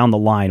feeling down the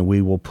line we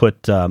will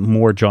put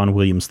more John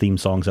Williams theme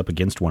songs up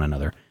against one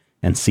another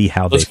and see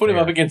how Let's put him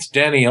up against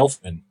Danny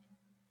Elfman.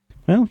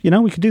 Well,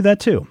 we could do that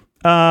too.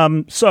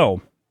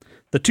 So,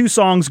 the two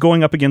songs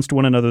going up against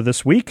one another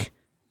this week,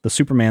 the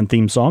Superman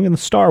theme song and the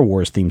Star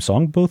Wars theme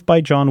song, both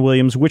by John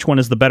Williams. Which one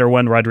is the better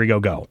one?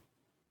 Rodrigo, go.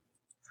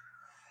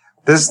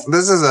 This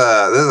is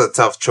a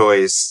tough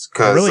choice,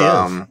 because it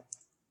really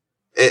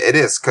it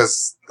is,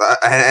 because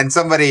and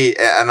somebody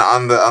and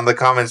on the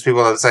comments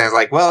people are saying,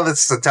 like, well,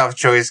 this is a tough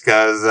choice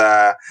because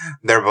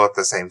they're both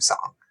the same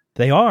song.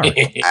 They are.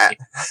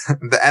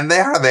 And they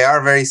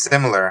are very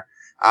similar.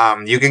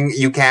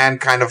 You can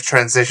kind of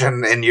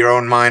transition in your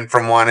own mind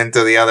from one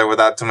into the other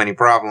without too many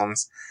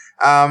problems.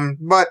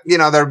 But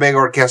they're big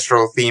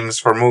orchestral themes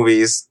for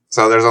movies,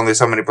 so there's only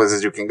so many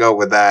places you can go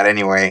with that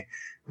anyway.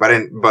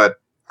 But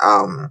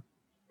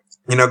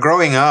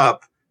growing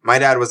up, my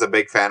dad was a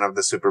big fan of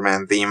the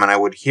Superman theme, and I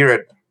would hear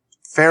it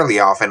fairly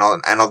often.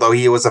 And although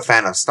he was a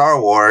fan of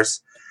Star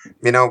Wars,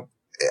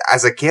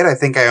 as a kid, I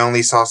think I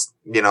only saw,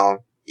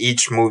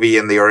 each movie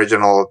in the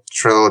original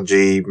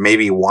trilogy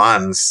maybe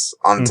once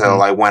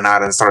until I went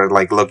out and started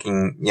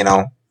looking,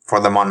 for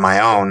them on my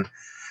own.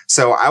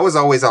 So I was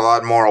always a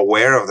lot more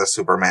aware of the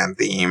Superman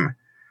theme.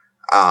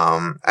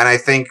 And I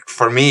think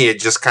for me, it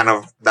just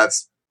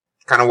that's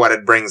kind of what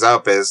it brings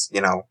up is,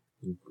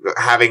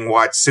 having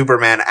watched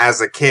Superman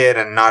as a kid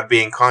and not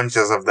being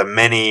conscious of the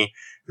many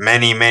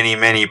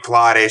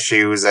plot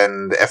issues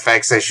and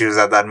effects issues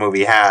that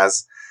movie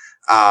has.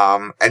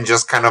 and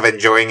just kind of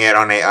enjoying it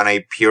on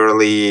a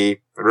purely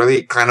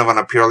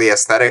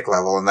aesthetic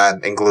level, and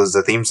that includes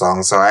the theme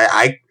song. So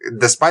I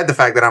despite the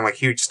fact that I'm a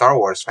huge Star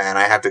Wars fan,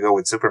 I have to go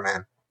with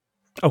Superman.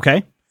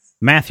 Okay.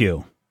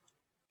 Matthew.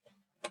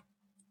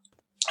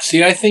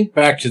 See, I think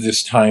back to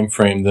this time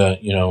frame, the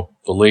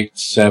late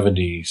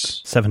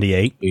 70s.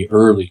 78. The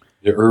early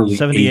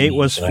 78 80s,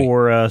 was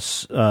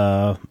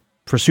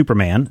for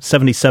Superman,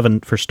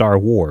 77 for Star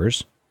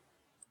Wars.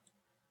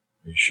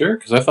 Are you sure?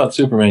 Because I thought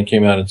Superman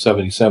came out in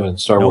 77 and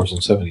Star Wars in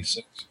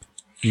 76.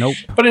 Nope.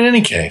 But in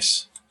any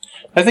case,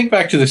 I think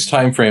back to this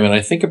time frame and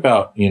I think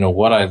about,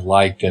 what I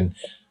liked. And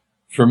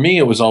for me,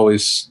 it was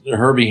always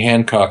Herbie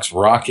Hancock's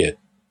Rocket,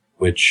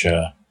 which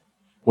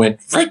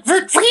went frit,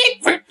 frit,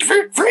 frit, frit,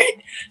 frit, frit.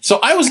 So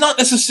I was not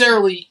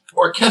necessarily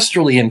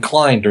orchestrally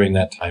inclined during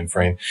that time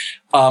frame.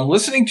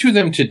 Listening to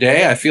them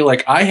today, I feel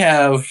like I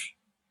have,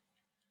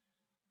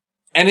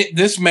 and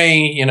this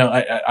may,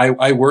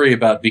 I worry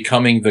about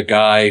becoming the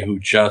guy who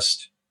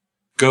just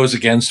goes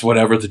against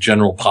whatever the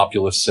general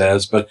populace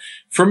says. But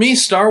for me,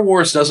 Star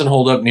Wars doesn't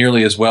hold up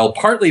nearly as well,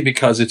 partly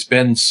because it's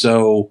been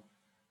so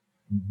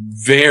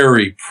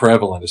very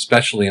prevalent,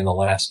 especially in the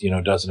last,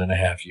 dozen and a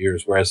half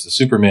years, whereas the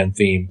Superman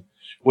theme,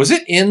 was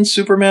it in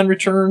Superman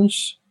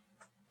Returns?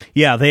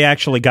 Yeah, they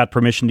actually got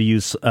permission to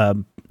use not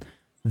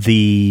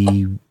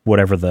the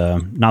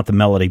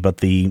melody, but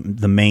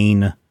the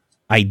main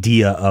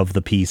idea of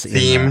the piece.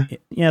 Theme?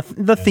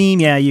 The theme,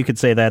 yeah, you could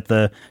say that.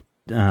 The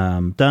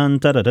dun dun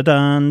dun dun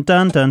dun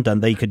dun dun dun.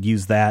 They could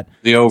use that.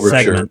 The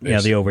overture. Segment.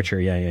 Yeah, the overture.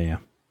 Yeah.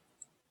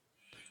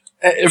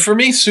 For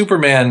me,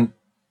 Superman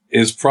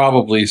is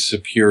probably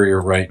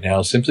superior right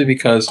now, simply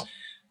because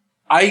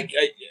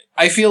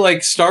I feel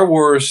like Star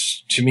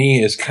Wars, to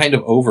me, is kind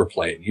of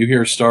overplayed. You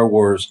hear Star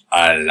Wars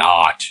a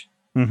lot.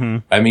 Mm-hmm.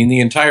 I mean, the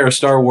entire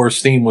Star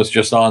Wars theme was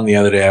just on the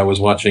other day. I was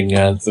watching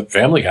the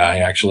Family Guy,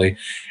 actually,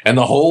 and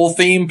the whole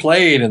theme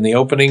played, and the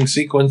opening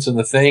sequence and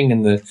the thing,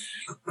 and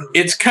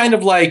it's kind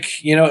of like,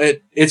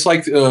 it's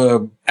like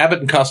Abbott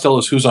and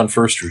Costello's Who's on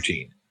First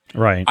routine.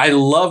 Right. I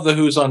love the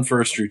Who's on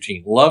First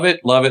routine. Love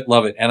it, love it,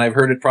 love it. And I've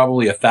heard it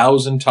probably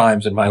 1,000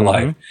 times in my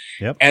life.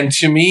 Yep. And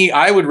to me,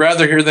 I would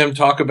rather hear them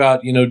talk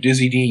about,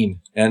 Dizzy Dean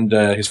and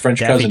his French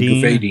cousin,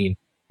 Gouffé Dean.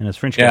 And his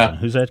French cousin.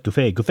 Who's that?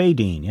 Gouffé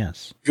Dean,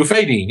 yes.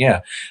 Gouffé Dean,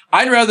 yeah.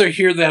 I'd rather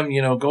hear them,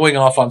 going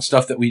off on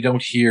stuff that we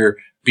don't hear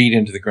beat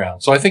into the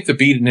ground. So I think the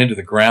beaten into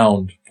the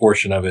ground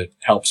portion of it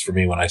helps for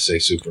me when I say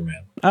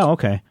Superman. Oh,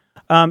 okay.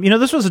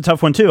 This was a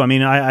tough one, too. I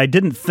mean, I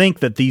didn't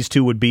think that these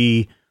two would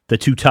be the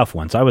two tough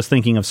ones. I was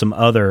thinking of some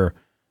other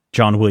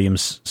John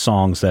Williams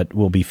songs that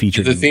will be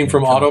featured. The theme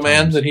from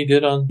Automan that he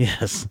did on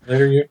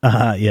later year?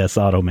 Yes,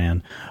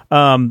 Automan.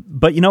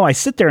 But, I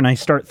sit there and I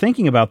start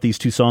thinking about these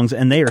two songs,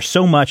 and they are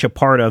so much a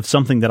part of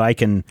something that I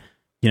can,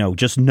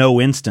 just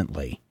know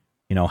instantly,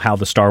 how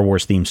the Star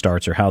Wars theme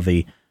starts or how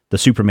the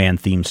Superman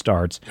theme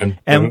starts.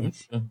 And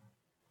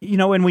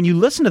when you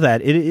listen to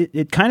that,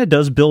 it kind of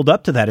does build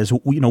up to that is,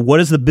 what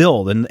is the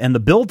build? And the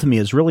build to me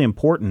is really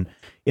important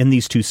in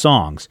these two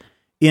songs.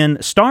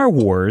 In Star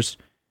Wars,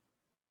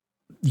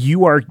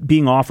 you are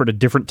being offered a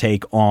different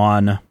take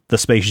on the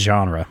space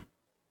genre.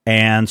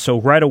 And so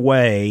right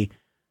away,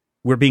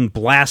 we're being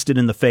blasted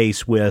in the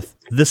face with,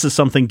 this is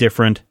something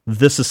different.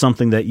 This is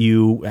something that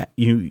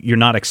you're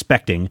not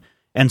expecting.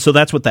 And so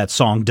that's what that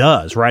song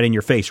does, right in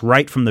your face,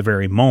 right from the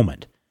very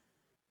moment.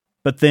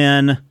 But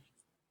then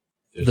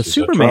the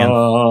Superman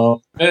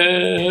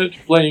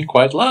playing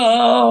quite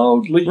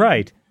loudly.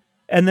 Right.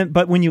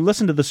 But when you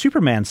listen to the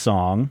Superman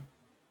song,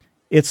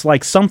 it's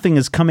like something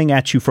is coming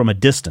at you from a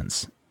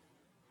distance.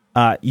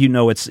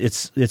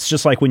 It's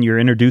just like when you're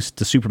introduced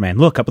to Superman.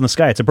 Look, up in the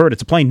sky, it's a bird,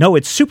 it's a plane. No,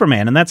 it's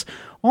Superman. And that's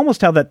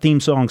almost how that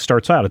theme song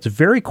starts out. It's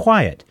very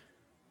quiet.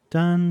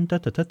 Dun, dun,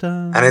 dun, dun,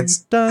 dun, and it's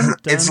dun,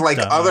 it's like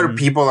dun. other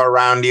people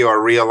around you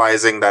are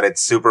realizing that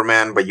it's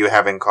Superman, but you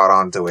haven't caught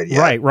on to it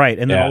yet. Right.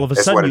 And then all of a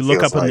sudden you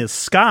look up in the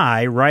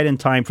sky right in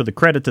time for the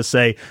credit to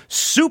say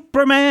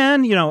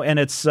Superman, and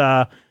it's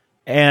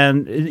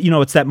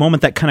it's that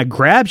moment that kind of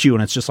grabs you,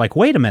 and it's just like,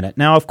 wait a minute.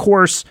 Now, of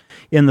course,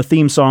 in the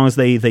theme songs,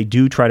 they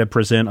do try to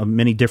present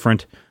many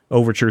different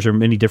overtures or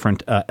many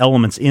different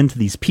elements into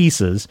these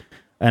pieces.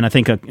 And I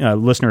think a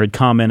listener had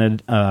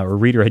commented, or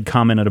reader had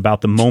commented about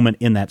the moment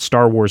in that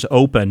Star Wars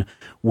open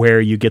where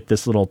you get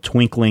this little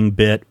twinkling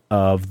bit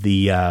of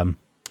the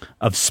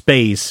of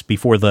space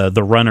before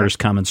the runners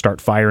come and start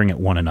firing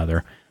at one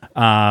another.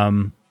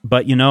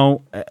 But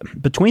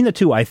between the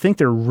two, I think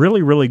they're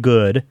really, really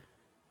good.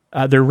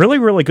 They're really,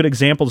 really good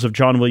examples of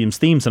John Williams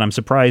themes, and I'm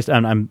surprised,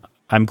 and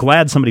I'm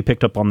glad somebody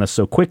picked up on this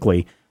so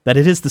quickly, that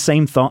it is the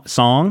same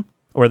song,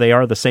 or they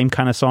are the same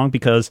kind of song,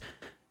 because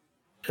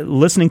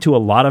listening to a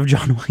lot of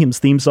John Williams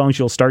theme songs,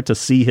 you'll start to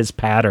see his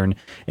pattern,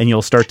 and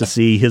you'll start to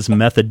see his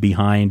method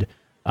behind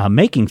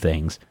making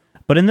things.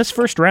 But in this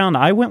first round,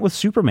 I went with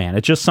Superman.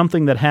 It's just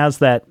something that has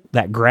that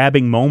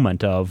grabbing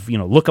moment of,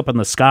 look up in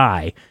the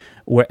sky,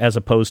 as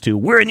opposed to,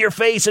 we're in your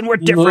face and we're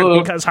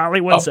different because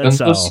Hollywood said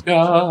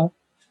so.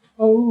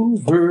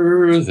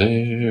 Over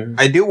there.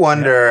 I do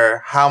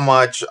wonder how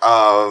much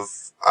of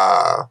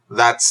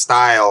that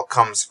style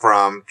comes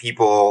from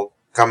people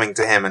coming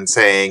to him and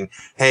saying,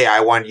 hey,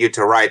 I want you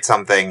to write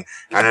something,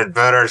 and it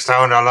better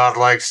sound a lot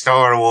like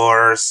Star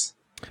Wars.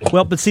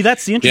 Well, but see,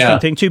 that's the interesting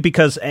thing, too,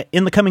 because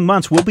in the coming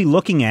months, we'll be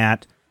looking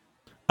at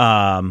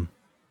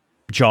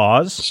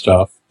Jaws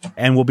stuff,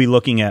 and we'll be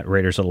looking at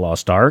Raiders of the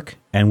Lost Ark,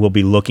 and we'll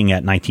be looking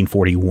at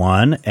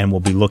 1941, and we'll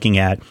be looking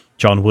at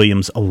John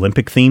Williams'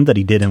 Olympic theme that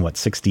he did in,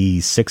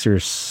 66 or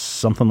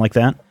something like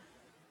that?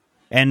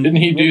 And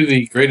didn't he do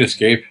The Great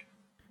Escape?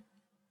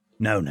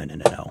 No.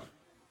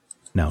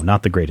 No,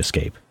 not The Great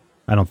Escape.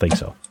 I don't think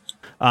so.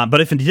 But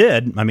if he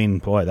did, I mean,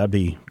 boy, that'd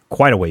be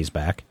quite a ways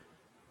back.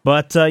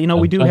 But,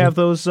 we do have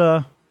those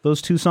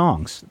two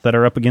songs that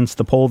are up against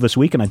the poll this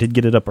week, and I did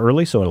get it up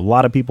early, so a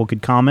lot of people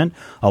could comment.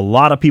 A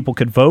lot of people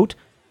could vote.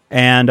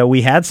 And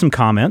we had some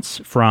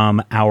comments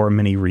from our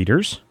mini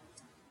readers.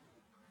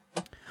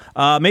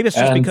 Maybe it's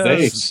just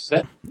because...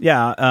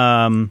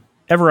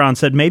 Everon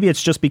said, maybe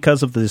it's just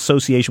because of the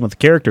association with the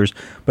characters,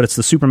 but it's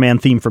the Superman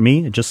theme for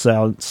me. It just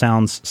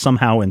sounds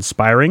somehow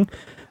inspiring.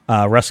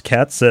 Russ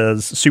Cat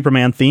says,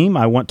 Superman theme,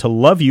 I want to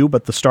love you,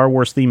 but the Star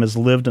Wars theme has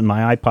lived in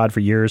my iPod for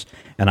years,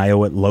 and I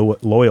owe it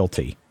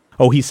loyalty.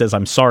 Oh, he says,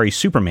 I'm sorry,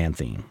 Superman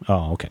theme.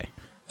 Oh, okay.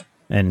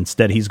 And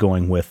instead he's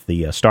going with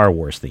the Star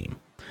Wars theme.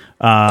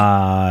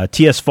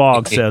 T.S.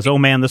 Fogg says, oh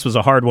man, this was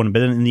a hard one,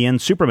 but in the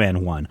end,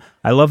 Superman won.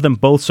 I love them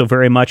both so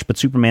very much, but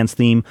Superman's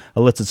theme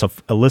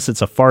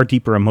elicits a far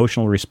deeper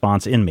emotional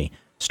response in me.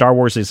 Star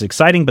Wars is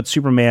exciting, but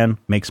Superman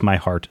makes my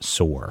heart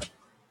soar.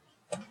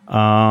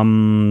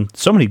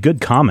 So many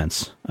good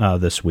comments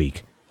this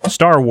week.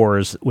 Star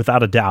Wars,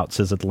 without a doubt,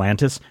 says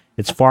Atlantis.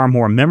 It's far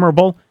more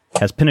memorable,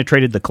 has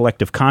penetrated the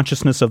collective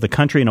consciousness of the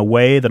country in a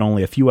way that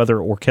only a few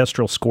other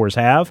orchestral scores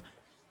have.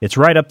 It's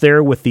right up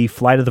there with the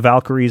Flight of the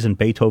Valkyries and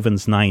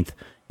Beethoven's Ninth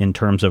in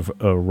terms of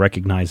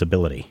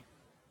recognizability.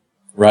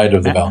 Ride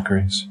of the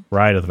Valkyries.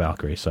 Ride of the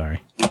Valkyries,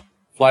 sorry.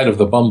 Flight of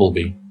the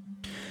Bumblebee.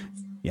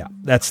 Yeah,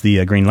 that's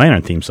the Green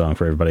Lantern theme song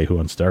for everybody who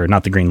wants to... Or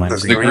not the Green Lantern.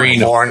 That's the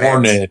Green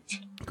Hornet.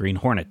 Green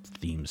Hornet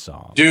theme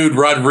song. Dude,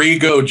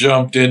 Rodrigo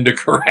jumped in to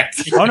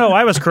correct you. Oh, no,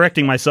 I was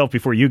correcting myself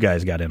before you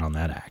guys got in on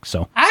that act.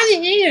 So,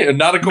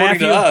 not according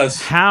Matthew, to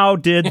us. How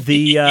did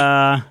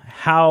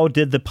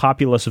the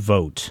populace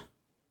vote?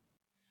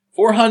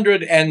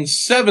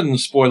 407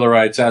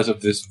 spoilerites as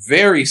of this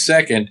very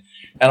second,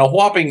 and a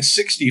whopping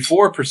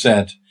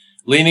 64%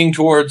 leaning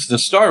towards the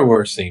Star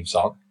Wars theme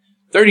song.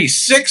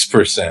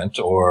 36%,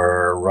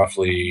 or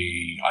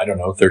roughly,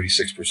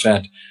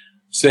 36%,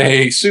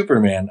 say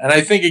Superman. And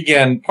I think,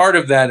 again, part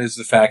of that is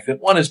the fact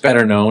that one is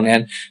better known,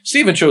 and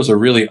Steven chose a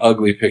really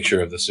ugly picture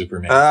of the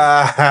Superman.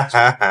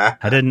 I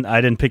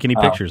didn't pick any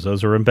pictures.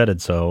 Those were embedded,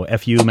 so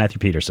F you, Matthew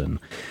Peterson.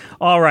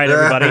 All right,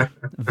 everybody.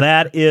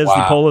 That is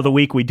the poll of the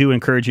week. We do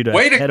encourage you to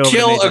head over to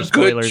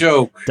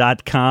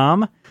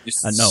MajorSpoilers.com.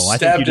 No, I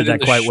think you did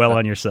that quite well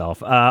on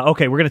yourself.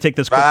 Okay, we're going to take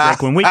this quick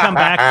break. When we come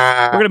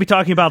back, we're going to be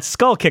talking about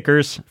Skull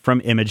Kickers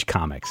from Image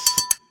Comics.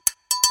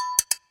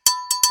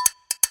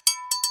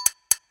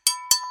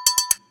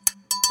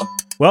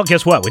 Well,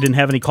 guess what? We didn't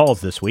have any calls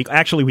this week.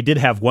 Actually, we did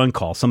have one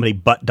call. Somebody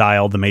butt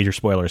dialed the Major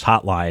Spoilers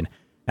hotline,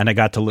 and I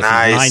got to listen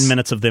to 9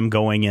 minutes of them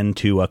going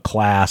into a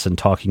class and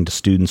talking to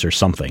students or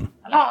something.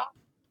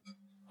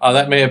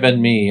 That may have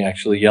been me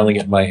actually yelling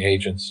at my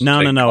agents.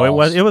 No.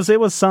 It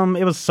was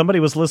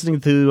somebody was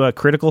listening to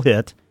Critical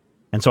Hit,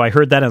 and so I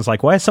heard that and I was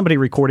like, why is somebody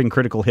recording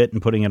Critical Hit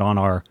and putting it on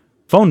our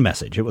phone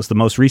message? It was the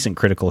most recent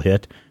Critical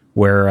Hit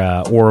where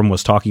Orem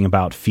was talking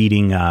about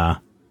feeding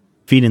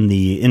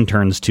the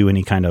interns to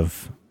any kind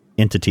of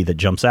entity that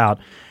jumps out,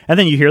 and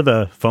then you hear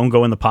the phone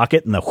go in the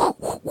pocket and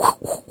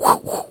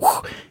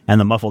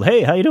the muffled,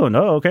 hey, how you doing?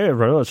 Oh, okay,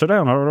 sit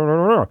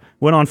down.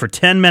 Went on for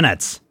 10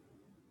 minutes.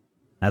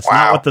 That's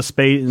not what the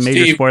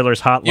Major Spoilers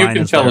hotline is there for. You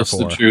can tell us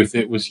the truth.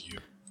 It was you.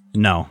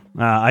 No,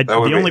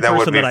 the only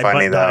person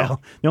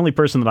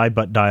that I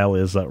butt dial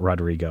is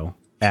Rodrigo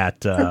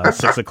at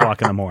 6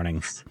 o'clock in the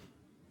morning.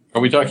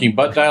 Are we talking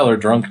butt dial or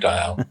drunk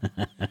dial?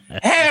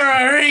 Hey,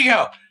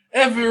 Rodrigo,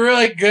 that'd be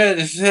really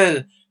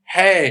good.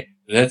 Hey,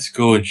 let's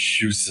go and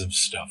shoot some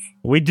stuff.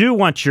 We do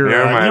want your,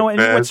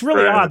 and it's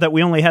really odd that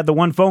we only had the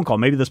one phone call.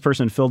 Maybe this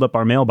person filled up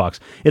our mailbox.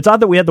 It's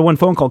odd that we had the one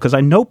phone call because I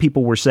know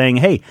people were saying,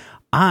 hey,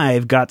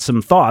 I've got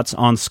some thoughts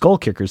on Skull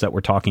Kickers that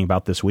we're talking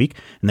about this week.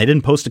 And they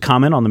didn't post a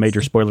comment on the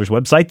Major Spoilers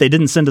website. They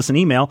didn't send us an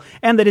email,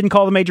 and they didn't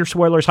call the Major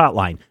Spoilers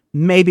hotline.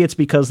 Maybe it's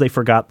because they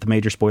forgot the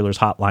Major Spoilers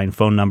hotline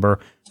phone number.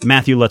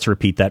 Matthew, let's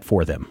repeat that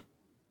for them.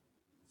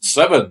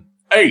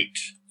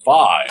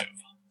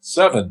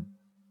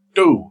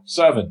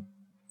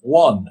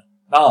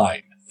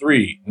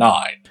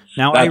 785-727-1939.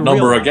 Now, that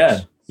number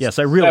again. Yes,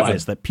 I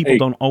realize that people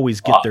don't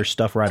always get their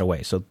stuff right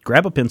away. So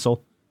grab a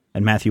pencil,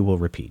 and Matthew will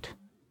repeat.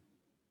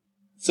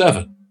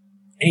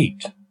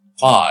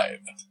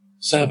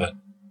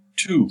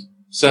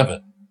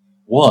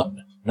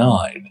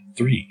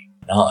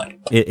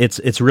 785-727-1939.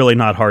 It's really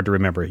not hard to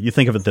remember. You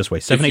think of it this way.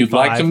 If you'd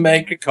like to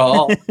make a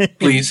call,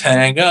 please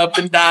hang up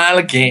and dial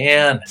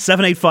again.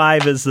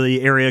 785 is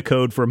the area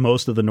code for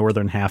most of the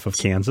northern half of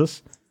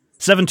Kansas.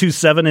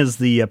 727 is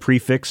the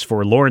prefix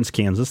for Lawrence,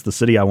 Kansas, the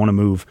city I want to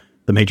move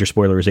the Major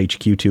Spoilers HQ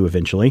to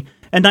eventually.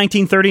 And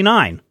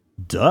 1939.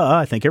 Duh,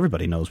 I think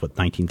everybody knows what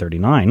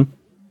 1939.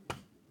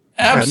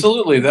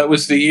 Absolutely. That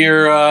was the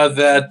year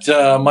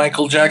that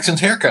Michael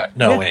Jackson's haircut.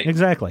 No, wait.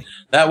 Exactly.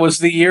 That was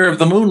the year of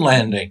the moon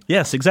landing.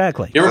 Yes,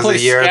 exactly. It was the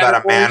year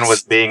that a man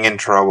was being in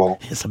trouble.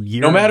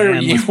 No matter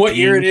what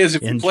year it is,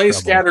 if you play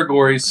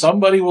Scattergories,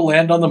 somebody will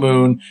land on the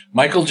moon,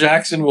 Michael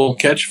Jackson will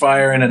catch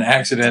fire in an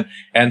accident,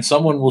 and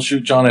someone will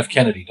shoot John F.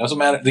 Kennedy. Doesn't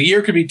matter. The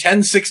year could be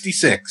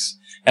 1066.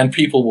 And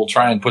people will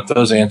try and put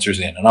those answers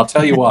in. And I'll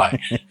tell you why.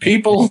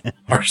 People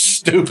are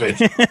stupid.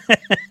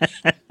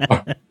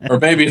 or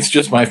maybe it's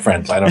just my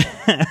friends. I don't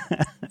know.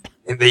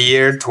 In the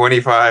year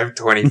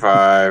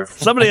 2525.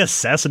 Somebody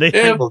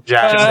assassinated Michael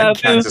Jackson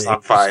catches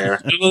on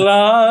fire.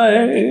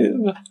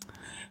 Alive.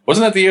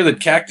 Wasn't that the year that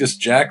Cactus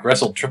Jack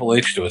wrestled Triple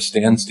H to a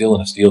standstill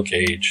in a steel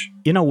cage?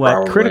 You know what?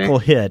 Probably. Critical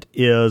Hit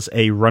is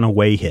a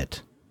runaway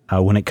hit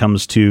when it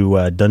comes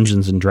to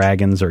Dungeons and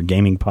Dragons or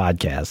gaming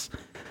podcasts.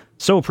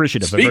 So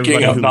appreciative Speaking of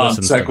everybody who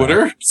listens to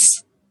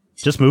non-sequiturs.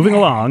 Just moving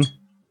along.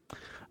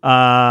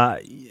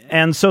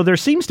 And so there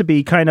seems to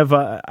be kind of,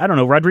 I don't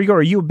know, Rodrigo,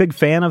 are you a big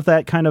fan of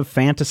that kind of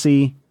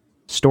fantasy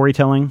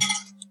storytelling?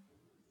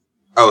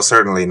 Oh,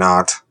 certainly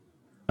not.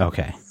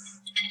 Okay.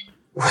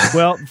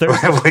 Well,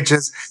 which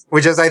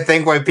is I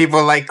think why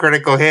people like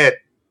Critical Hit.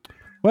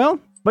 Well,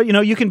 but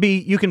you can be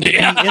in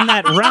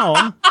that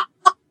realm.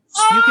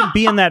 You can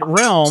be in that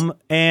realm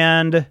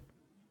and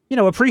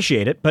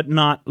appreciate it, but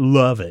not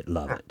love it,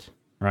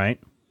 right?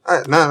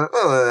 No,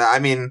 I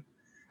mean,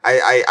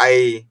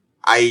 I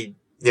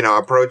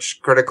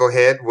approach Critical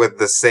Hit with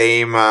the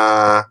same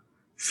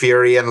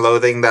fury and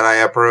loathing that I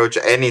approach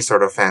any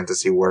sort of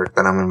fantasy work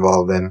that I'm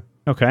involved in.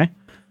 Okay.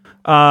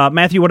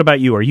 Matthew, what about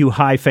you? Are you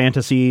high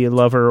fantasy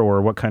lover,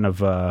 or what kind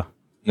of...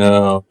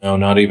 No,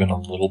 not even a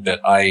little bit.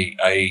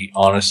 I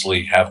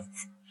honestly have...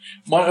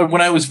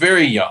 When I was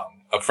very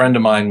young, a friend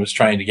of mine was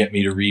trying to get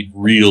me to read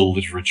real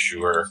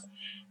literature.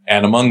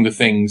 And among the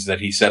things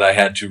that he said I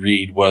had to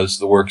read was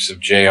the works of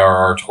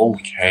J.R.R.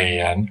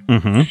 Tolkien.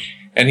 Mm-hmm.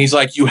 And he's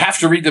like, you have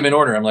to read them in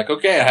order. I'm like,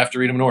 okay, I have to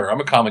read them in order.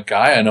 I'm a comic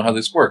guy. I know how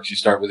this works. You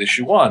start with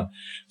issue 1.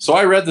 So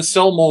I read the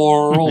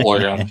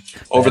Silmarillion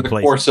over the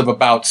course of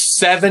about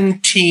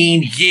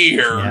 17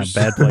 years.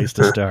 Yeah, bad place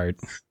to start.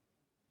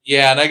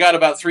 Yeah, and I got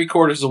about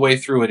 3/4 of the way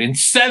through it in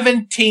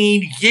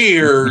 17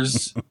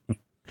 years.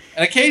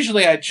 And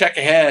occasionally I'd check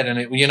ahead and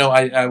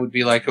I would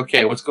be like,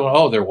 okay, what's going on?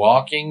 Oh, they're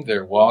walking.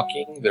 Tom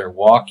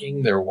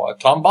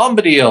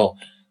Bombadil.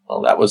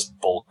 Well, that was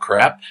bull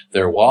crap.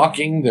 They're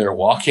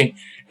walking.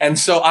 And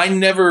so I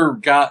never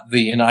got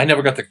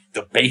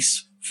the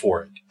base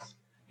for it.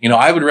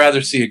 I would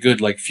rather see a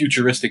good,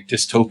 futuristic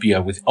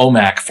dystopia with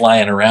OMAC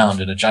flying around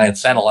in a giant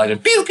satellite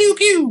and pew, pew,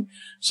 pew.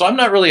 So I'm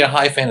not really a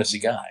high fantasy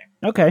guy.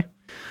 Okay.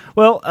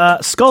 Well,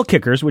 Skull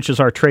Kickers, which is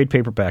our trade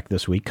paperback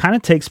this week, kind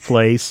of takes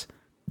place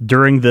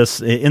in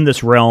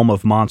this realm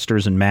of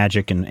monsters and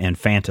magic and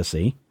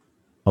fantasy,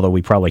 although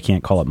we probably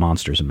can't call it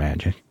monsters and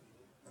magic,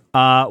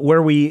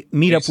 where we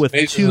meet up with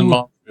Faces two... and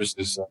Monsters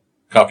is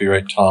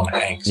copyright Tom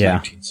Hanks,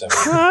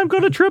 1970. I'm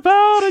going to trip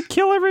out and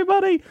kill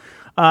everybody.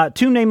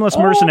 Two nameless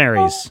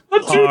mercenaries. The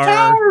two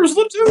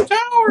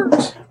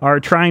towers! Are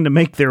trying to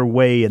make their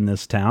way in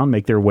this town,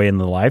 make their way in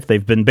the life.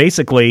 They've been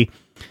basically...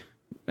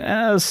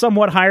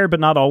 somewhat hired, but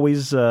not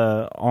always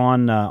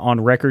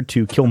on record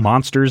to kill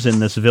monsters in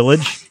this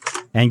village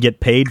and get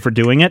paid for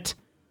doing it.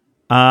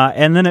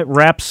 And then it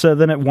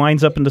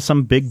winds up into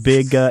some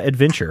big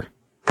adventure.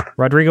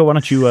 Rodrigo, why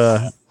don't you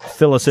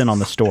fill us in on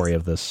the story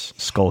of this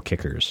Skull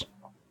Kickers?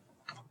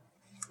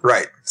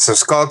 Right. So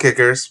Skull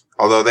Kickers,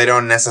 although they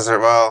don't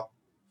necessarily,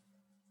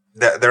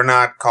 they're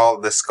not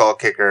called the Skull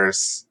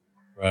Kickers,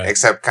 right,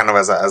 except kind of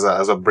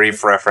as a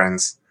brief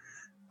reference.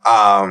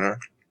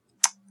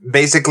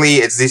 Basically,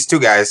 it's these two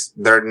guys.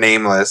 They're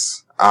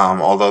nameless,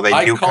 although they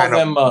do kind of...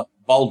 I call them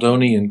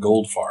Baldoni and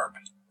Goldfarb.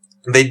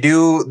 They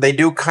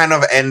do kind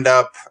of end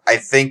up, I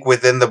think,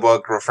 within the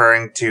book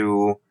referring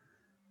to,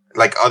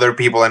 other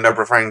people end up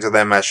referring to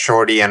them as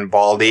Shorty and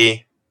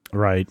Baldy.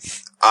 Right.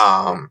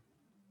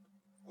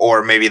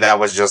 Or maybe that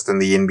was just in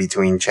the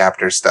in-between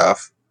chapter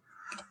stuff.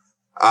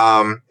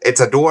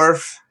 It's a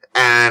dwarf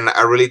and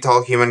a really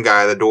tall human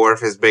guy. The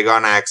dwarf is big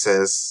on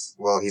axes.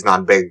 Well, he's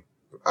not big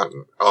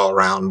all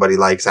around, but he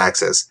likes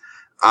axes.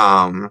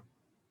 And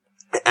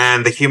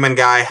the human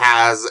guy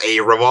has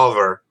a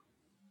revolver.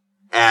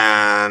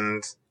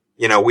 And,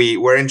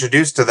 we're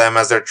introduced to them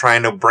as they're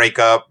trying to break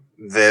up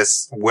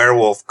this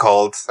werewolf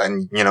cult.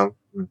 And,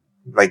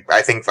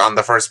 I think on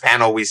the first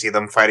panel, we see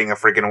them fighting a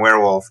freaking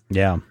werewolf.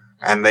 Yeah.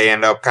 And they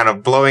end up kind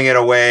of blowing it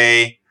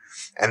away.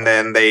 And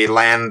then they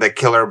land the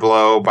killer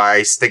blow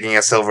by sticking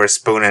a silver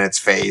spoon in its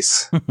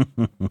face.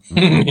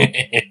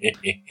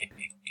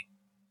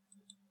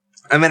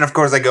 And then, of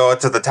course, they go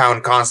to the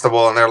town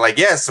constable, and they're like,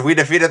 yes, we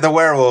defeated the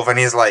werewolf. And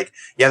he's like,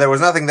 yeah, there was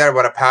nothing there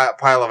but a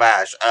pile of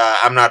ash.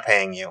 I'm not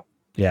paying you.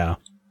 Yeah.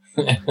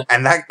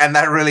 and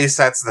that really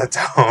sets the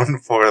tone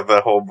for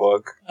the whole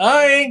book.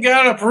 I ain't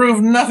gotta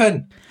prove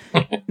nothing.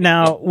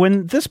 Now,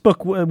 when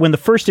the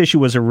first issue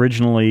was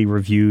originally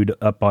reviewed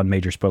up on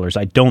Major Spoilers,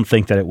 I don't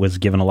think that it was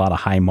given a lot of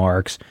high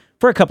marks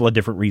for a couple of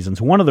different reasons.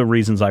 One of the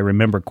reasons I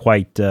remember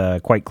quite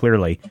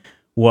clearly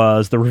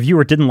was the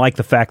reviewer didn't like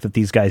the fact that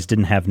these guys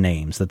didn't have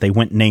names, that they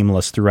went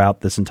nameless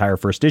throughout this entire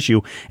first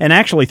issue, and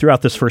actually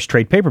throughout this first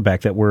trade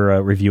paperback that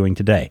we're reviewing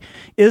today.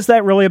 Is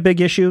that really a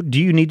big issue?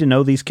 Do you need to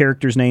know these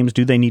characters' names?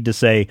 Do they need to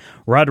say,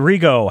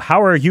 Rodrigo,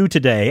 how are you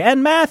today?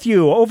 And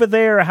Matthew, over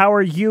there, how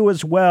are you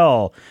as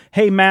well?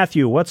 Hey,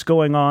 Matthew, what's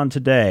going on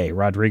today?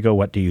 Rodrigo,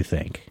 what do you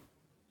think?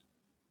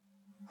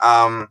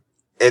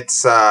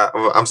 It's,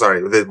 I'm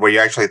sorry, were you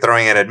actually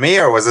throwing it at me,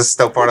 or was this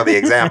still part of the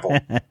example?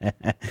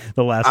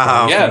 The last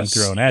one was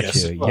thrown at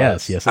you.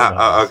 Yes, it was.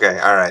 Okay,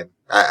 all right.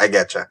 I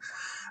get you.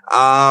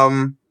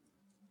 I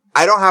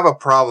don't have a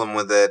problem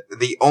with it.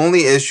 The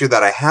only issue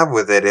that I have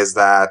with it is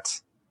that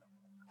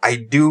I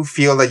do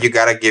feel that you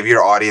gotta give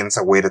your audience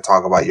a way to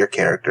talk about your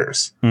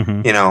characters.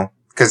 Mm-hmm. You know,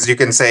 because you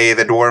can say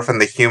the dwarf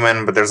and the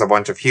human, but there's a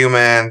bunch of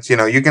humans. You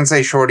know, you can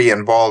say Shorty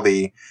and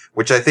Baldy,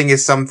 which I think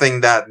is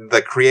something that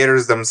the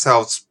creators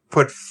themselves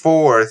put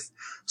forth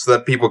so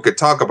that people could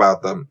talk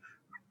about them.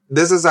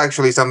 This is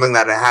actually something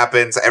that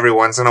happens every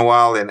once in a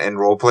while in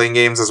role-playing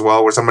games as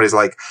well, where somebody's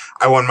like,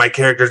 I want my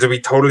character to be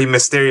totally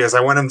mysterious.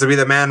 I want him to be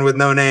the man with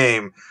no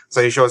name.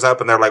 So he shows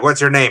up and they're like,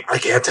 what's your name? I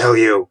can't tell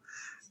you.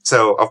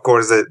 So, of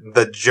course,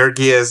 the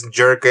jerkiest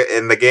jerk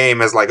in the game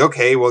is like,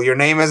 okay, well, your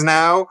name is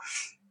now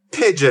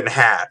Pigeon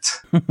Hat.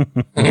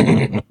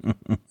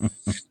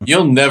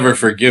 You'll never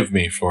forgive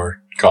me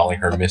for calling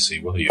her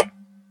Missy, will you?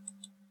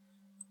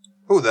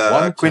 Ooh,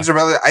 the Queen's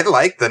Rebellion. I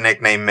like the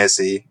nickname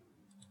Missy.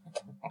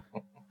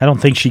 I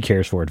don't think she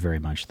cares for it very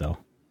much, though.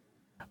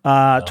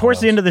 Towards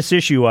the end of this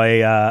issue,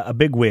 a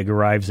bigwig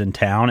arrives in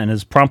town and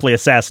is promptly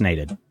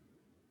assassinated.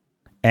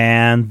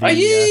 And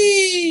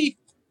the,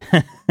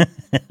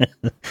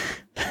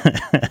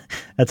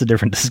 that's a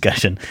different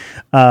discussion.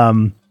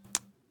 And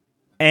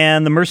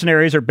the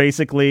mercenaries are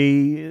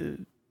basically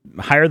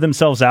hire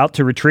themselves out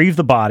to retrieve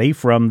the body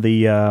from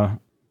the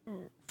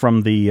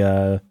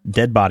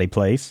dead body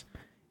place.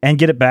 And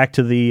get it back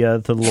to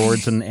the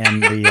lords and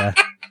the.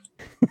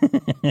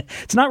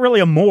 It's not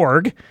really a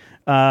morgue. It's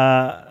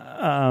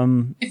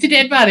a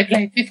dead body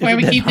place. It's where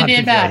we keep the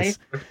dead body.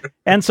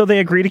 And so they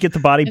agree to get the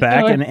body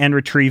back and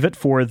retrieve it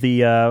for the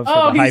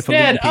he's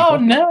dead. Oh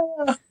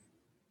no!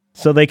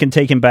 So they can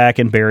take him back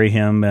and bury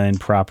him in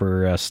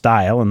proper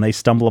style, and they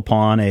stumble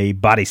upon a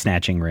body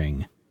snatching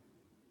ring,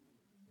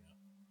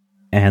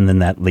 and then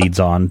that leads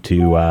on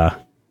to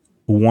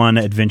one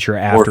adventure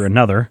after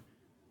another.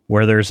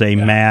 Where there's a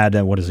mad,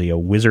 a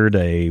wizard,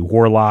 a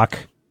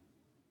warlock,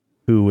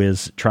 who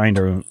is trying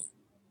to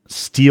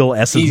steal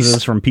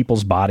essences from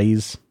people's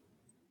bodies.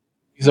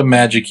 He's a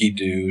magic-y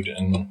dude,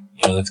 and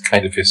that's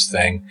kind of his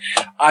thing.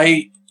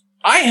 I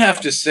have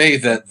to say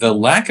that the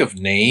lack of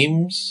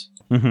names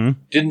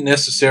didn't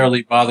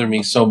necessarily bother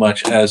me so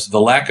much as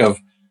the lack of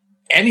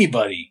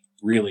anybody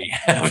really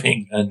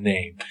having a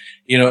name.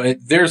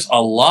 There's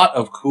a lot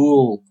of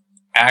cool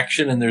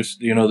action and there's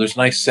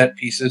nice set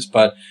pieces,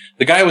 but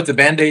the guy with the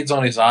band-aids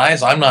on his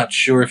eyes, I'm not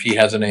sure if he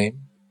has a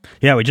name.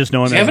 Yeah, we just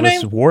know him as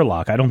this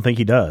warlock. I don't think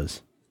he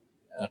does.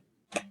 Yeah.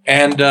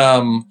 And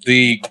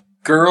the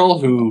girl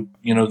who,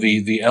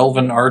 the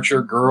elven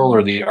archer girl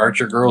or the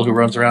archer girl who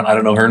runs around, I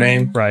don't know her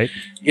name. Right.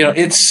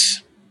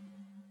 It's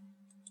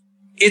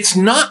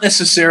not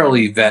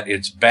necessarily that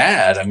it's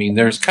bad. I mean,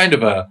 there's kind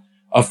of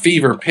a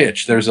fever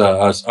pitch. There's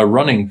a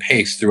running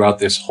pace throughout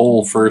this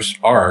whole first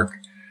arc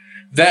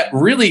that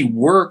really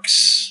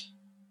works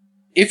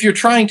if you're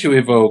trying to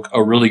evoke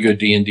a really good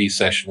D&D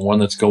session, one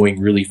that's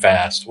going really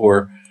fast,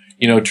 or,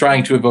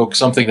 trying to evoke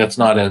something that's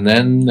not, and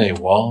then they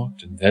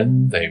walked, and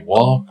then they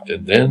walked,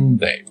 and then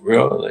they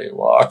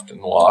walked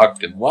and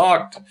walked and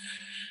walked.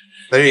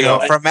 There you go.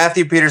 From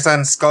Matthew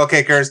Peterson, Skull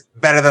Kickers,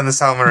 better than the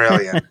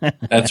Silmarillion.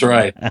 That's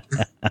right.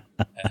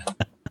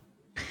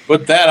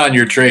 Put that on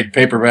your trade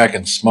paperback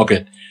and smoke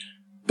it.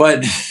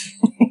 But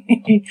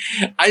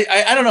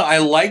I don't know. I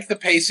like the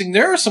pacing.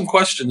 There are some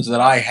questions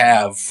that I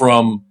have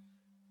from,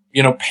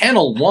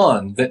 panel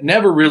 1 that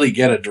never really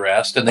get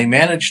addressed, and they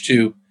manage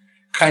to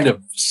kind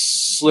of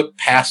slip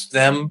past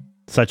them.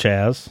 Such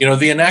as?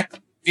 The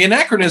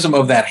anachronism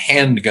of that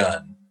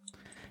handgun.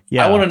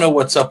 Yeah. I want to know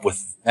what's up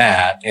with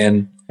that.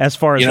 And as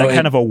far as that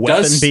kind of a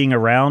weapon being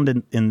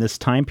around in this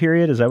time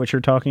period, is that what you're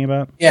talking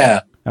about?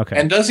 Yeah. Okay.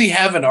 And does he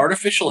have an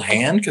artificial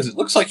hand? Because it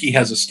looks like he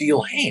has a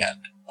steel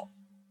hand.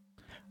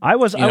 I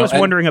was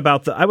wondering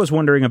about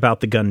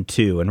the gun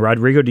too. And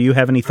Rodrigo, do you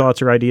have any thoughts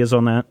or ideas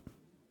on that?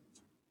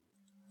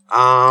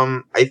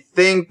 I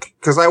think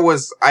because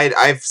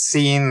I've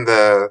seen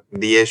the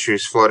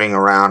issues floating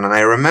around, and I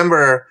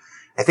remember,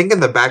 I think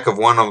in the back of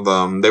one of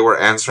them they were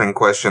answering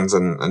questions,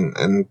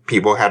 and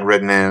people had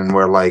written in and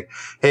were like,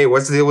 "Hey,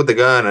 what's the deal with the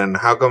gun? And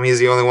how come he's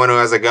the only one who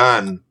has a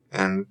gun?"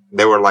 And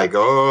they were like,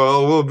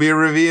 "Oh, will be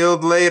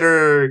revealed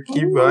later.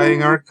 Keep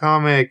buying our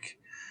comic."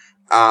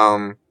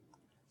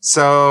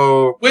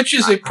 So, which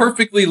is a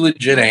perfectly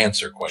legit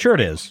answer question. Sure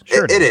it is.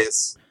 It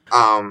is.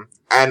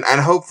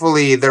 and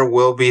hopefully there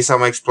will be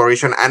some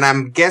exploration, and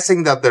I'm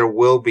guessing that there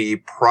will be,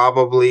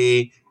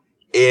 probably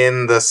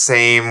in the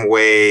same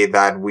way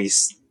that we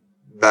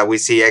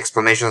see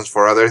explanations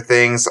for other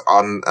things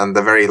on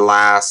the very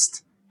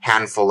last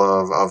handful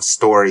of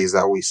stories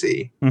that we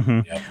see.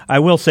 Mm-hmm. Yep. I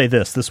will say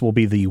this will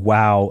be the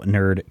WoW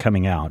nerd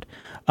coming out.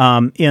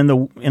 In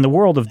the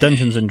world of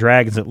Dungeons and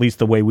Dragons, at least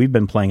the way we've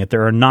been playing it,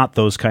 there are not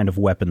those kind of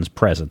weapons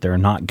present. There are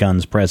not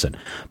guns present.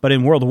 But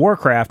in World of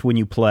Warcraft, when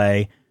you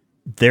play,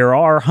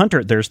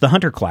 there's the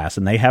hunter class,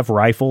 and they have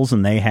rifles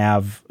and they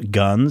have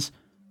guns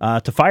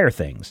to fire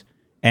things.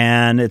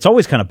 And it's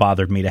always kind of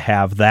bothered me to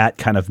have that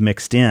kind of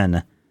mixed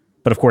in.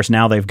 But of course,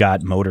 now they've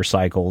got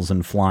motorcycles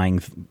and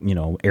flying,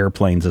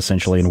 airplanes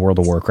essentially in World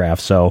of Warcraft.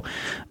 So,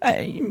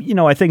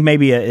 I think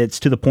maybe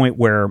it's to the point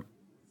where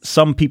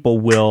some people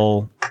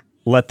will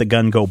let the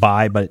gun go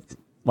by. But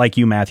like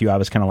you, Matthew, I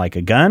was kind of like,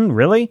 a gun?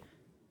 Really?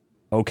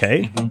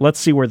 Okay, let's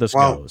see where this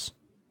goes.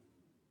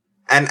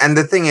 And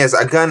the thing is,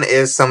 a gun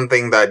is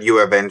something that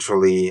you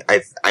eventually,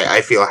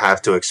 I feel,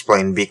 have to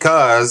explain,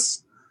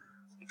 because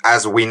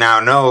as we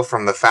now know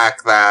from the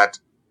fact that,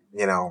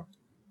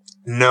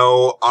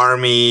 no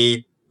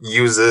army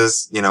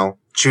chooses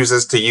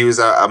to use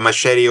a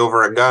machete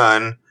over a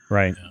gun.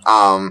 Right.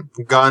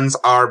 Guns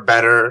are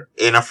better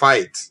in a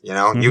fight.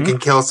 You can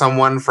kill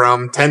someone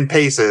from 10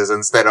 paces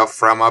instead of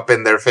from up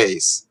in their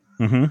face.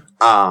 Mm-hmm.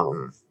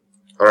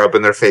 Or up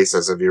in their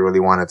faces if you really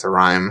want it to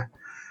rhyme.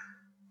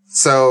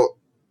 So,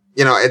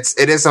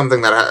 it is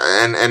something that,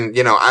 and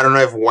I don't know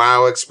if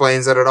WoW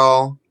explains it at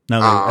all.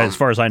 No, as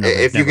far as I know,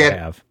 if you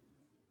have.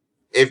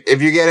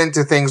 If you get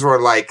into things where,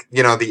 like,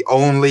 the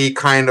only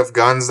kind of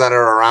guns that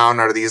are around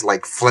are these,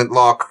 like,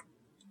 flintlock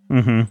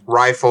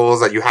rifles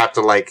that you have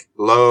to, like,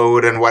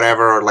 load and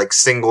whatever, or, like,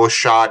 single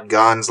shot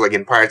guns, like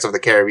in Pirates of the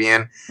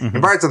Caribbean.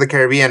 In Pirates of the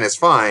Caribbean is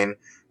fine,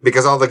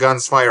 because all the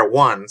guns fire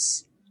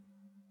once,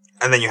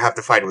 and then you have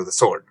to fight with a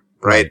sword,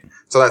 right?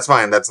 So that's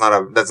fine. That's not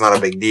a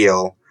big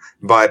deal.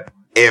 But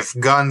if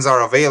guns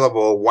are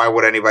available, why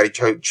would anybody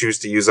choose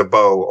to use a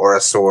bow or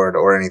a sword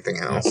or anything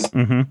else?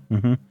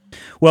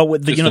 Well,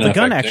 the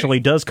gun actually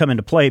does come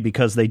into play,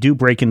 because they do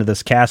break into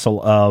this castle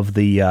of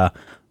the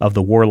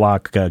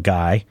warlock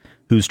guy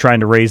who's trying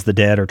to raise the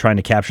dead or trying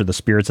to capture the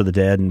spirits of the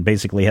dead, and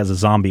basically has a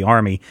zombie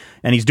army.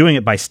 And he's doing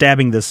it by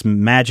stabbing this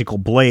magical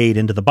blade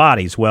into the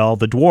bodies. Well,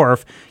 the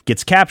dwarf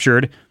gets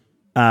captured,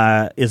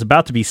 is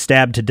about to be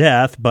stabbed to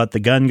death, but the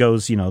gun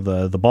goes,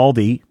 the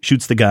baldy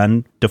shoots the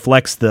gun,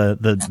 deflects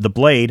the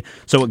blade,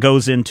 so it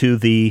goes into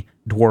the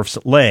dwarf's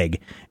leg.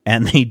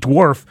 And the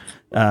dwarf,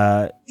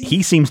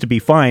 he seems to be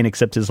fine,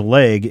 except his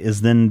leg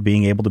is then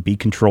being able to be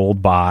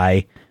controlled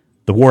by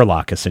the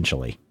warlock,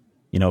 essentially.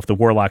 If the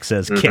warlock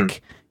says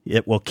kick,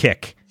 it will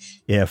kick.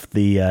 If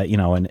the,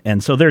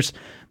 and so there's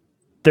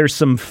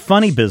some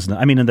funny business.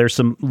 I mean, and there's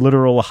some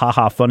literal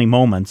haha funny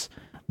moments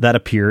that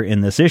appear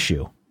in this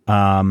issue.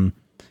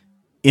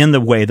 In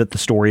the way that the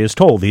story is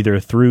told, either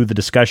through the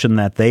discussion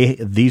that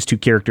these two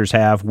characters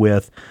have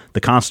with the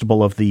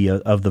constable of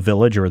the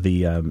village, or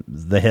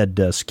the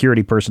head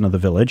security person of the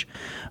village,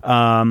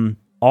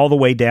 all the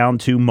way down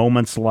to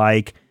moments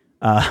like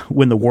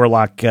when the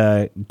warlock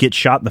gets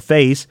shot in the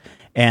face,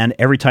 and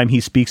every time he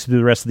speaks through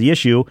the rest of the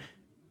issue,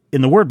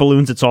 in the word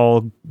balloons, it's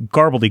all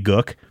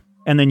garbledy-gook,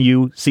 and then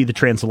you see the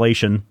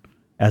translation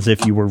as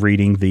if you were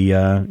reading the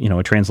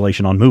a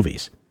translation on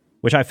movies,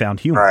 which I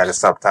found humorous. Right, the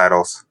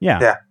subtitles.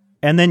 Yeah.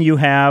 And then you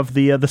have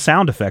the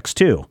sound effects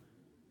too,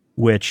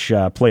 which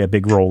play a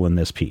big role in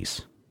this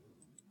piece.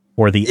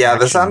 Or the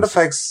the sound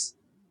effects.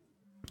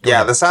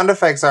 Yeah, the sound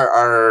effects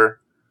are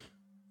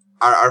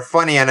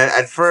funny, and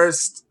at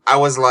first I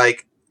was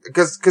like,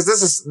 because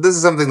this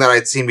is something that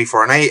I'd seen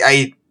before, and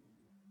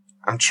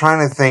I'm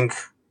trying to think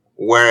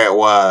where it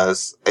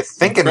was. I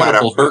think it might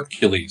have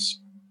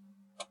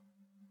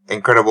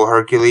Incredible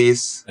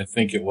Hercules. I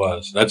think it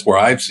was. That's where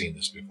I've seen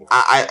this before.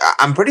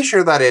 I'm pretty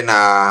sure that in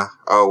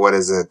what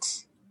is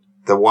it?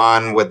 The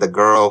one with the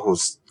girl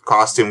whose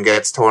costume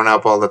gets torn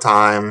up all the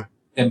time.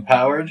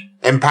 Empowered.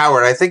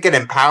 I think in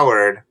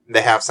Empowered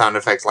they have sound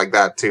effects like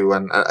that too,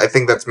 and I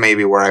think that's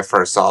maybe where I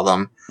first saw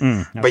them.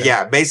 Okay. But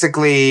yeah,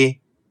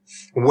 basically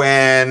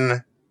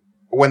when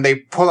they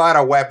pull out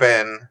a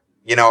weapon,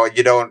 you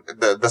don't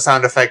the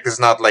sound effect is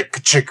not like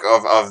ka-chick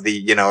of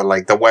the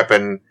like the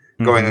weapon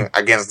going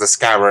against the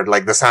scabbard.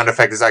 Like, the sound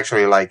effect is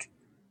actually like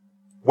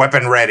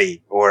weapon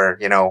ready, or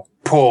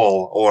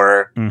pull,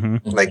 or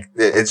like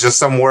it's just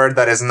some word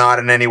that is not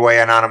in any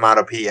way an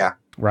onomatopoeia.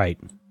 Right.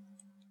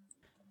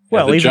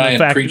 Well, the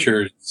giant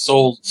creature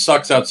soul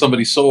sucks out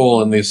somebody's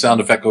soul, and the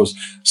sound effect goes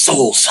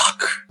soul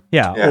suck.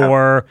 Yeah,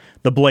 or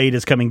the blade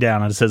is coming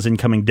down and it says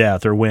incoming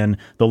death, or when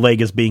the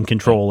leg is being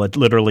controlled, it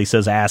literally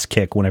says ass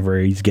kick whenever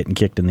he's getting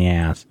kicked in the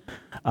ass.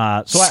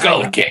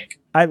 Skull kick.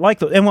 I like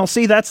the, and well,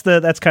 see, that's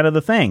kind of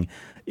the thing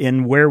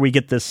in where we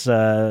get this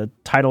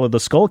title of the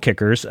Skull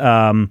Kickers.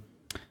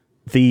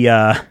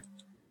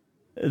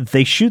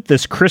 They shoot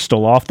this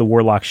crystal off the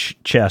warlock's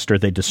chest, or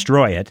they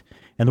destroy it,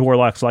 And the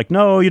warlock's like,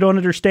 no, you don't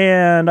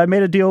understand. I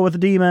made a deal with the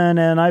demon,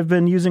 and I've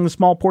been using a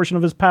small portion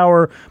of his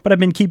power, but I've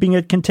been keeping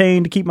it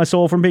contained to keep my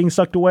soul from being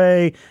sucked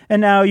away.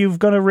 And now you've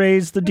going to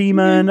raise the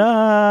demon.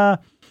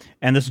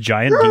 And this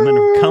giant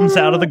demon comes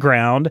out of the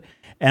ground,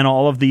 and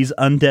all of these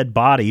undead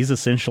bodies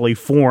essentially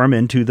form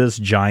into this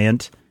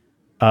giant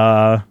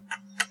monster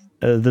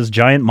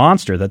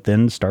that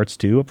then starts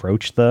to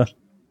approach the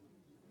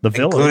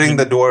village. Including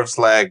the dwarf's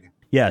leg.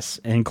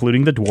 Yes,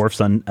 including the dwarf's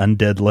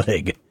undead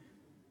leg.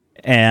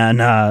 And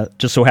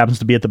just so happens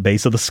to be at the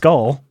base of the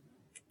skull.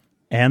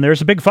 And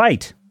there's a big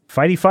fight.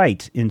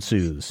 Fight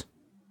ensues.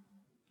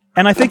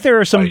 And I think there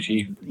are some,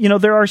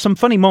 there are some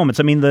funny moments.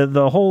 I mean,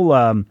 the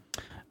whole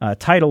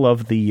title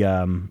of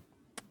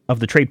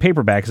the trade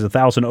paperback is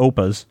 1,000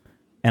 Opas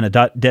and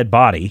a dead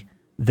body.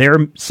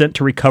 They're sent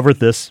to recover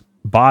this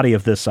body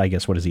of this, I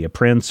guess, what is he, a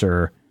prince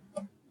or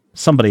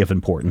somebody of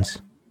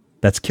importance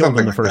that's killed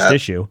something in the first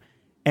issue.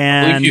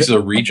 And I believe he's a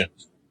regent.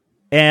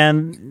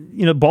 And,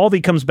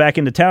 Baldy comes back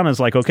into town and is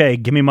like, okay,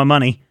 give me my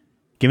money.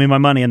 Give me my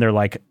money. And they're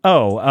like,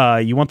 oh,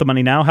 you want the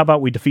money now? How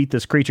about we defeat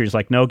this creature? He's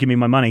like, no, give me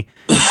my money.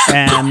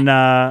 And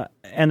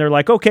they're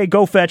like, okay,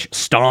 go fetch.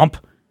 Stomp.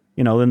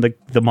 Then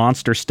the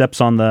monster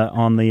steps on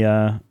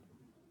the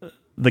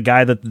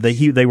guy that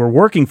they were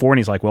working for. And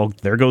he's like, well,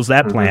 there goes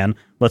that plan.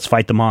 Let's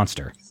fight the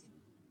monster.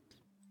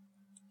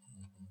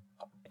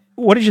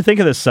 What did you think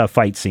of this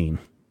fight scene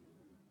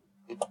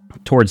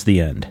towards the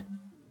end?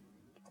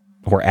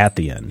 Or at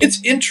the end? It's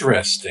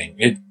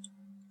interesting.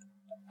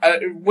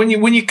 When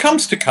it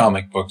comes to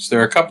comic books,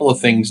 there are a couple of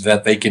things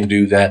that they can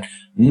do that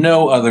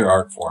no other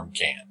art form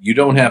can. You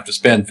don't have to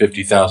spend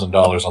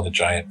 $50,000 on the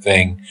giant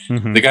thing.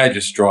 Mm-hmm. The guy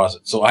just draws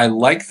it. So I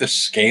like the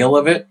scale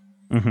of it.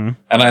 Mm-hmm.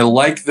 And I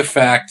like the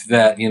fact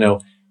that,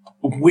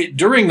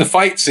 during the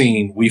fight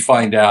scene, we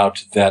find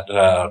out that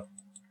I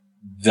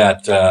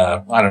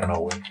don't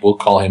know, we'll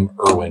call him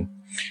Irwin.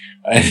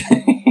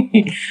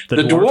 the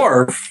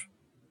dwarf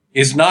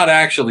is not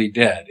actually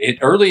dead.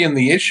 Early in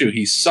the issue,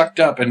 he's sucked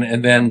up,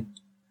 and then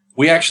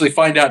we actually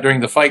find out during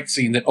the fight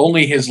scene that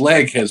only his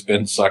leg has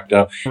been sucked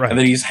up, and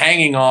that he's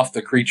hanging off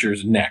the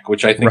creature's neck,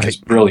 which I think is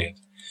brilliant.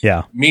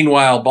 Yeah.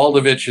 Meanwhile,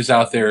 Baldovich is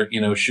out there,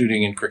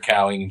 shooting and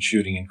Krakowing and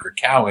shooting and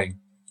Krakowing.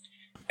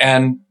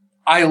 And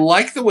I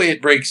like the way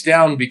it breaks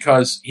down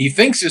because he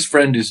thinks his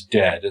friend is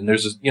dead, and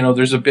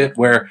there's a bit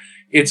where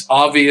it's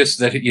obvious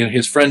that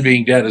his friend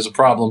being dead is a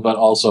problem, but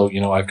also,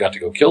 I've got to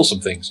go kill some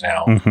things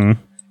now. Mm-hmm.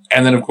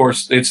 And then, of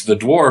course, it's the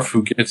dwarf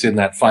who gets in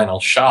that final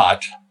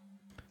shot.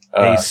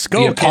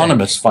 The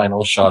eponymous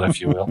final shot, if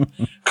you will.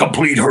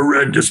 Complete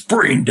horrendous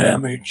brain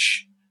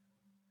damage.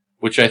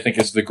 Which I think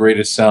is the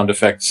greatest sound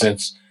effect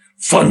since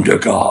Thunder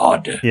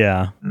God.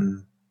 Yeah.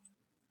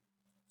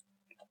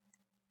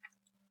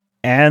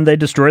 And they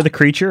destroy the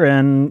creature,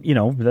 and,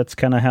 that's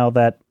kind of how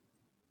that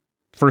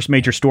first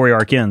major story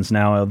arc ends.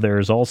 Now,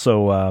 there's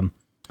also,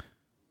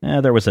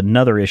 there was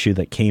another issue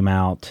that came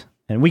out,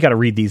 and we got to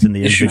read these in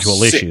the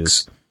individual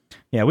issues.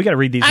 Yeah, we got to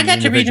read these in the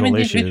individual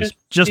issues,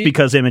 just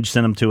because Image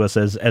sent them to us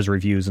as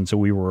reviews, and so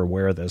we were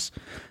aware of this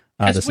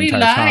this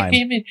entire time.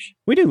 Image.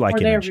 We do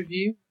like Image. Their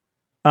review.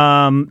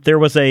 There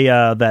was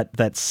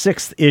that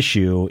sixth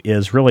issue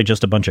is really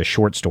just a bunch of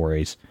short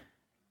stories,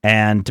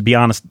 and to be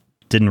honest,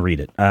 didn't read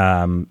it.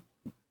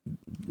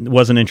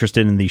 Wasn't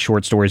interested in these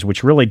short stories,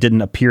 which really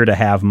didn't appear to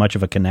have much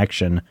of a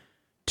connection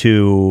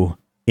to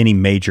any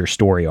major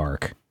story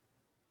arc.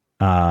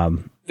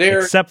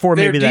 Except for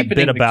maybe that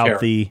bit about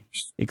the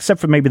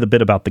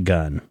bit about the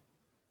gun.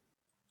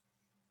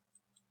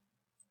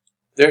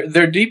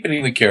 They're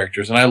deepening the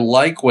characters, and I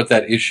like what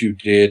that issue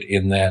did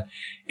in that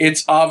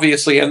it's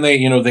obviously, and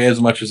they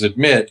as much as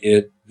admit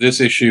it, this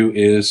issue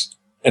is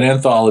an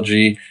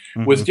anthology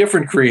with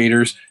different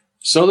creators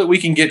so that we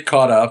can get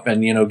caught up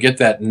and, get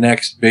that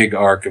next big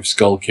arc of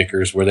Skull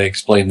Kickers where they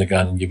explain the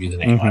gun and give you the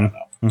name. I don't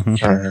know.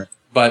 Mm-hmm.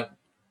 But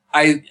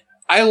I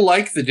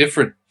like the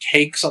different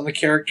takes on the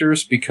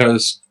characters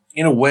because,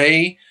 in a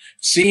way,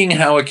 seeing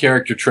how a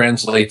character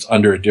translates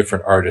under a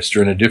different artist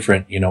or in a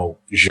different,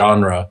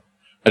 genre,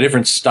 a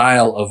different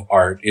style of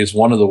art is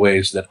one of the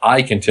ways that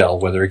I can tell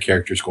whether a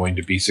character is going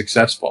to be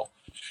successful.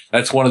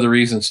 That's one of the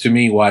reasons to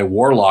me why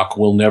Warlock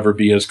will never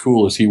be as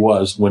cool as he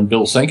was when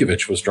Bill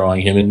Sienkiewicz was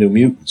drawing him in New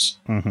Mutants.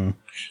 Mm-hmm.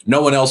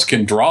 No one else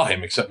can draw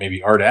him except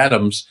maybe Art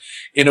Adams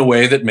in a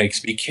way that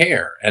makes me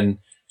care. And,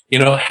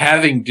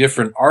 having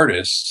different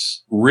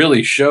artists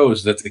really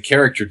shows that the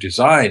character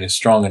design is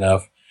strong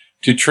enough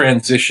to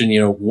transition.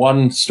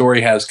 One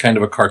story has kind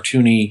of a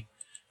cartoony,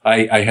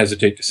 I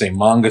hesitate to say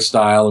manga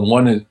style, and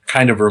one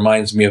kind of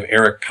reminds me of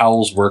Eric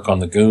Powell's work on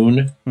The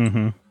Goon.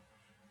 Mm-hmm.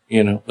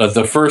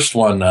 The first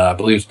one, I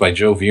believe, is by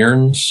Joe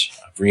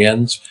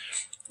Vriens.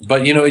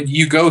 But,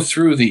 you go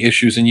through the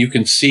issues and you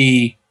can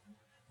see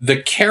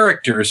the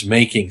characters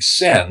making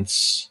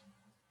sense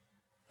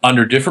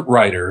under different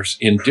writers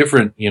in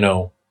different,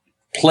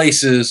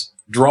 places,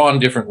 drawn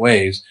different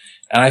ways.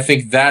 And I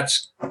think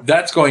that's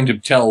going to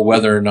tell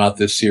whether or not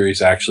this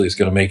series actually is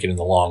going to make it in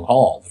the long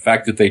haul. The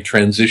fact that they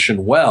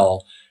transition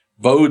well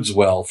bodes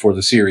well for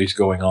the series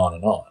going on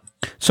and on.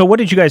 So what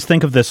did you guys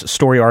think of this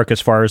story arc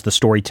as far as the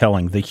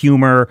storytelling, the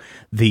humor,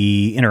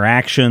 the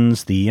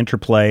interactions, the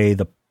interplay,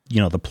 the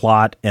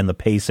plot and the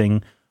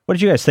pacing? What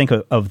did you guys think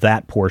of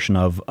that portion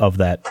of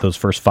those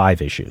first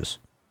 5 issues?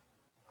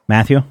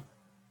 Matthew?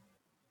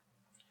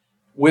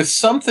 With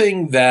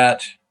something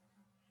that,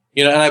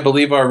 and I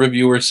believe our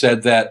reviewer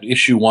said that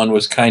issue 1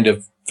 was kind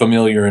of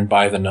familiar and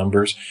by the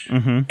numbers.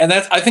 Mm-hmm. And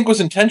that, I think,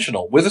 was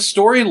intentional. With a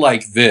story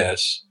like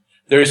this,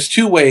 there's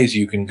 2 ways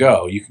you can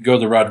go. You can go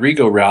the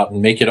Rodrigo route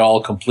and make it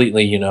all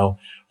completely,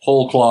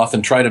 whole cloth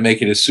and try to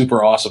make it as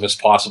super awesome as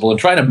possible and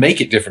try to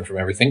make it different from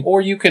everything. Or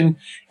you can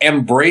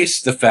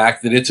embrace the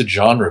fact that it's a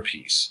genre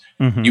piece.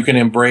 Mm-hmm. You can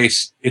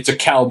embrace it's a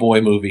cowboy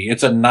movie,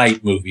 it's a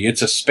night movie,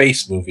 it's a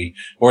space movie,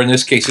 or in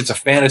this case, it's a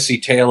fantasy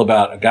tale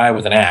about a guy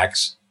with an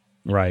axe.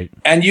 Right.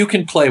 And you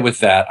can play with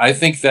that. I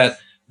think that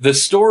the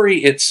story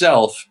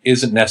itself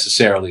isn't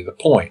necessarily the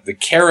point. The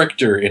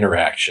character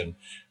interaction,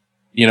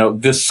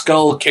 the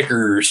skull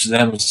kickers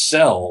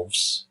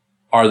themselves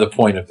are the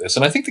point of this.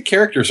 And I think the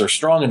characters are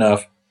strong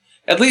enough,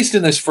 at least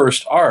in this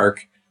first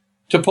arc,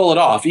 to pull it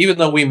off, even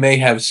though we may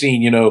have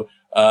seen,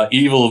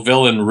 evil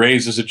villain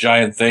raises a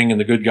giant thing and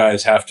the good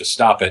guys have to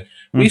stop it.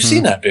 We've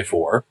seen that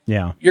before.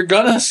 Yeah. You're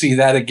going to see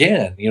that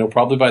again,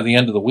 probably by the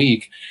end of the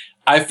week.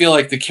 I feel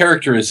like the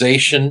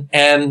characterization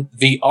and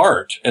the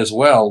art as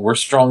well were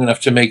strong enough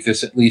to make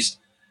this at least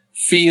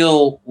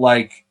feel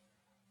like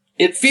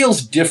it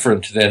feels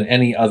different than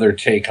any other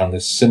take on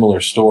this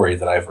similar story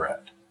that I've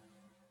read.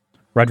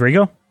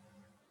 Rodrigo?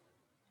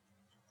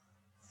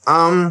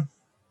 I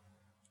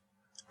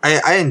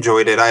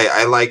enjoyed it.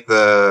 I like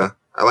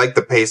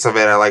the pace of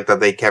it. I like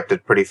that they kept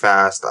it pretty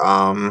fast.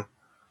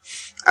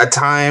 At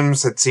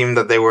times it seemed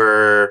that they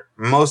were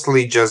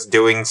mostly just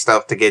doing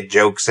stuff to get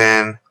jokes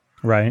in.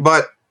 Right.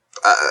 But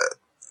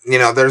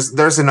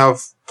there's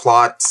enough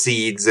plot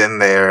seeds in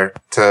there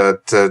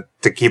to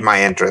keep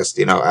my interest.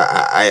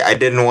 I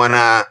didn't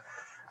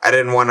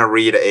wanna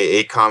read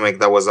a comic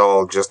that was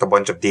all just a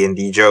bunch of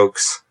D&D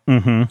jokes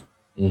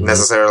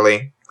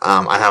necessarily.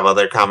 I have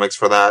other comics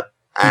for that.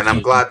 And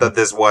I'm glad that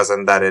this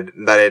wasn't, that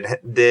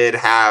it did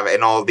have,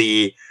 and all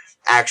the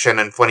action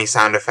and funny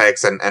sound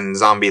effects and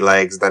zombie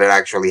legs that it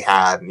actually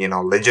had,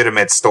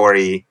 legitimate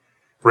story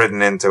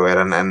written into it.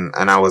 And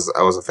I was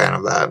a fan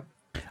of that.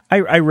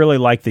 I really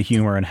like the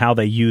humor and how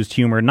they used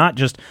humor. Not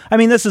just,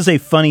 this is a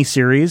funny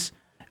series.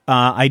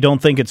 I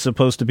don't think it's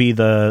supposed to be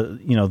the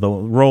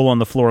roll on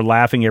the floor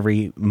laughing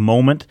every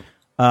moment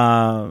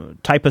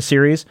type of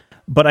series.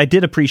 But I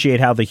did appreciate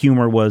how the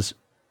humor was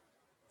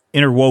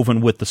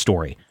interwoven with the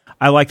story.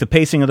 I like the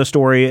pacing of the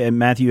story, and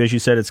Matthew, as you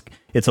said,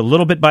 it's a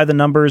little bit by the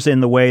numbers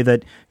in the way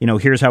that,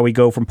 here's how we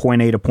go from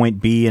point A to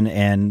point B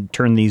and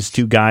turn these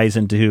 2 guys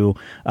into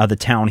the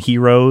town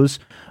heroes.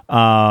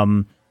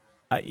 I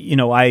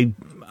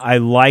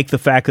like the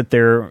fact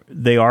that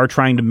they are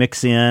trying to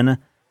mix in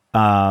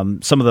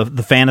some of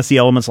the fantasy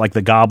elements, like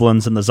the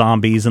goblins and the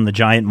zombies and the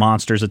giant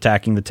monsters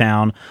attacking the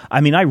town. I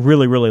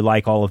really, really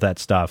like all of that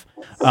stuff.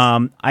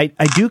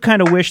 I do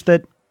kind of wish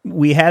that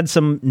we had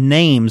some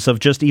names of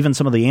just even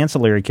some of the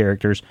ancillary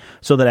characters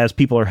so that as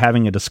people are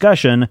having a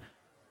discussion,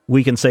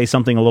 we can say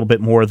something a little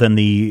bit more than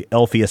the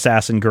elfie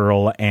assassin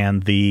girl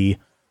and the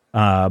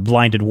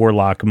blinded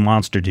warlock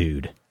monster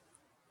dude.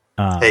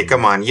 Hey,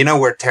 come on.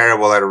 We're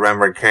terrible at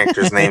remembering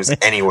characters' names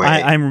anyway.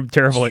 I'm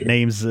terrible at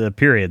names,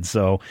 period.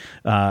 So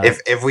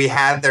if we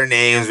had their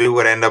names, we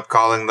would end up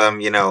calling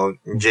them, Jake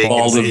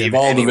Baldy, and Steve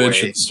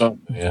anyway.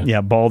 Yeah,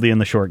 Baldy and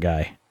the short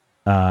guy.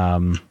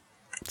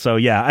 So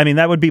yeah,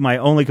 that would be my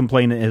only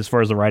complaint as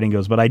far as the writing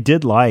goes. But I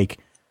did like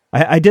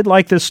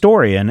this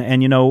story, and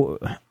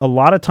a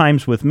lot of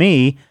times with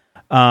me,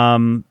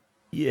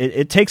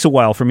 it takes a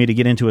while for me to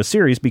get into a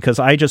series because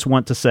I just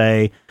want to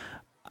say,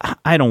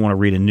 I don't want to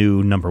read a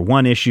new number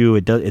 1 issue.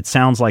 It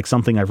sounds like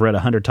something I've read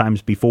 100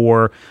 times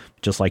before,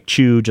 just like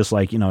Chew, just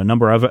like, a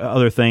number of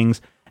other things.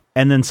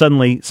 And then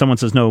suddenly someone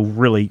says, no,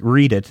 really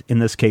read it. In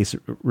this case,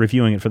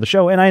 reviewing it for the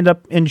show. And I end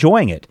up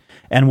enjoying it.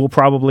 And we'll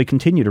probably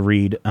continue to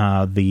read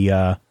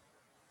the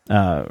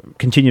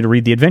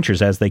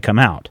adventures as they come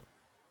out.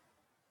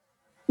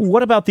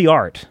 What about the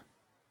art?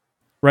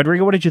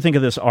 Rodrigo, what did you think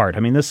of this art?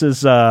 This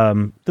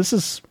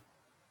is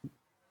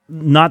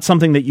not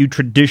something that you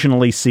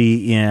traditionally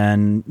see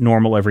in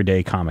normal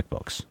everyday comic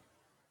books.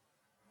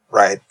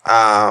 Right.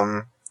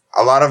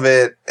 A lot of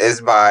it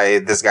is by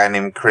this guy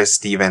named Chris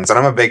Stevens, and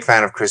I'm a big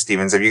fan of Chris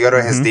Stevens. If you go to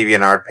his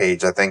DeviantArt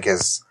page, I think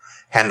his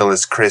handle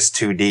is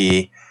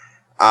Chris2D.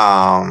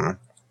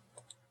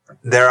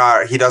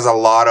 He does a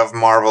lot of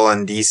Marvel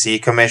and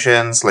DC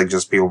commissions, like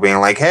just people being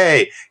like,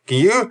 hey, can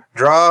you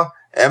draw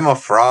Emma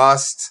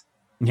Frost?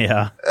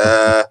 Yeah.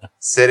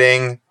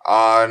 Sitting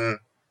on,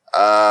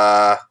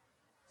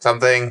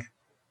 something.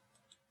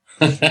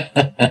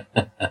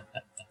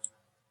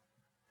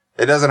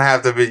 It doesn't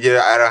have to be.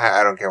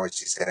 I don't care what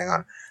she's sitting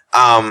on.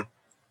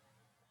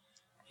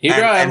 You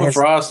draw Emma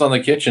Frost on the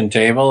kitchen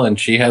table, and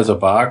she has a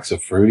box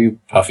of fruity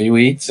puffy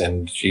wheats,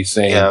 and she's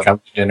saying, "Come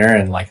to dinner,"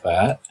 and like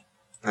that.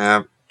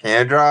 Can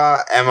you draw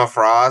Emma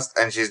Frost,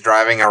 and she's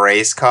driving a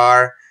race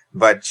car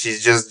but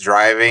she's just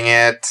driving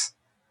it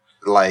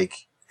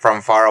like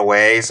from far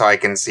away so I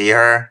can see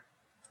her.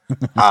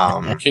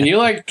 Can you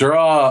like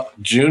draw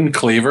June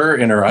Cleaver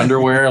in her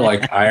underwear,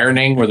 like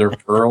ironing with her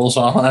pearls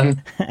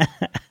on?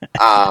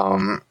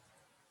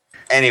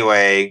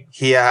 Anyway,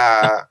 he's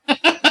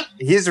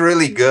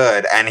really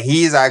good, and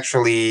he's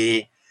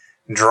actually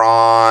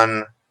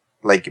drawn,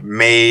 like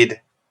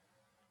made,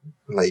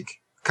 like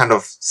kind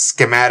of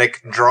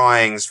schematic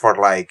drawings for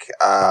like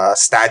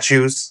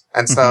statues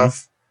and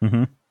stuff,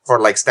 for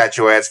like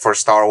statuettes for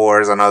Star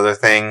Wars and other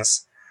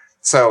things.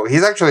 So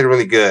he's actually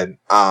really good.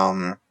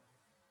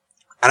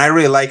 And I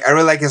really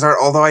like his art,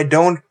 although I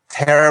don't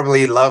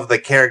terribly love the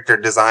character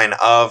design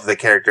of the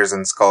characters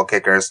in Skull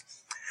Kickers.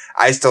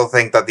 I still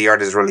think that the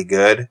art is really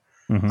good.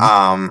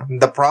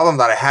 The problem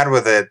that I had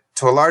with it,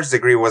 to a large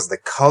degree, was the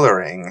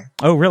coloring.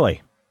 Oh,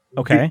 really?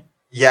 Okay.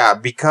 Yeah,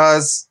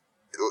 because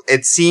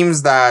it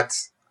seems that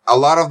a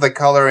lot of the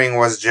coloring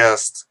was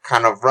just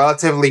kind of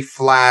relatively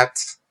flat,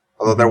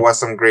 although there was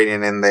some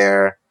gradient in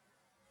there,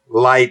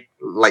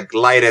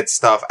 lighted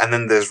stuff, and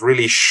then this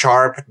really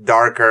sharp,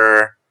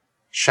 darker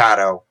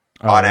shadow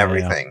on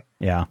everything.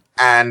 Yeah.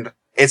 And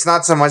it's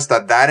not so much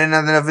that in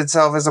and of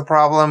itself is a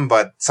problem,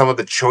 but some of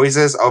the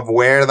choices of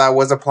where that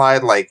was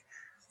applied, like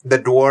the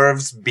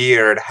dwarf's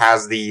beard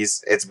has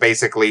these, it's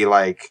basically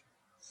like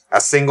a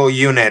single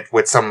unit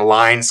with some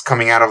lines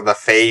coming out of the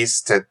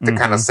face to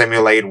kind of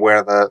simulate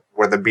where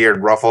the beard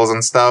ruffles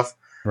and stuff.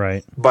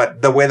 Right.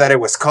 But the way that it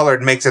was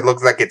colored makes it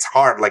look like it's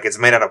hard, like it's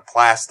made out of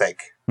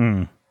plastic.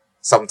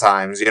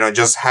 Sometimes,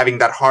 just having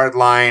that hard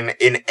line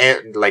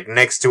like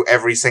next to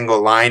every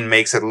single line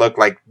makes it look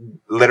like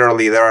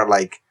literally there are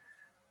like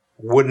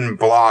wooden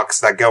blocks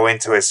that go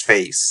into his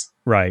face.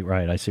 Right.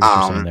 I see what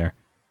you're saying there.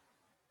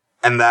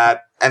 And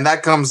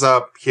that comes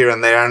up here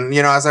and there. And,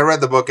 as I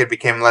read the book, it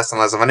became less and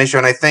less of an issue.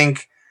 And I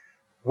think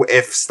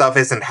if stuff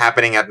isn't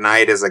happening at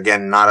night is,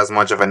 again, not as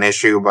much of an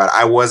issue, but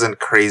I wasn't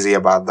crazy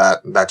about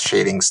that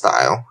shading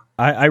style.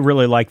 I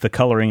really like the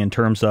coloring in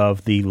terms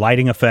of the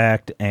lighting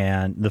effect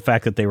and the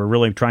fact that they were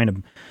really trying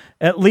to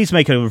at least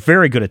make a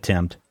very good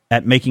attempt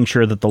at making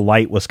sure that the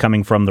light was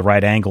coming from the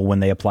right angle when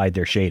they applied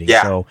their shading.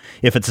 Yeah. So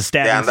if it's a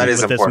stabbing scene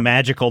with important. this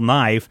magical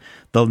knife,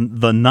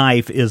 the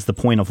knife is the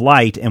point of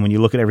light, and when you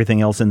look at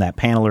everything else in that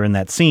panel or in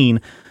that scene,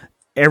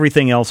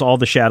 everything else, all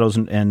the shadows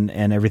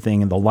and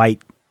everything and the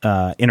light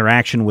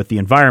interaction with the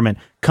environment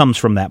comes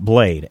from that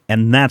blade,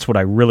 and that's what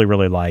I really,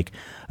 really like.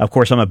 Of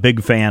course, I'm a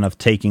big fan of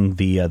taking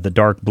the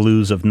dark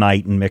blues of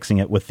night and mixing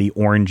it with the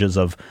oranges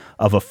of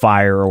a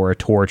fire or a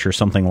torch or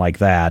something like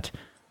that.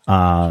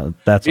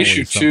 That's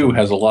issue 2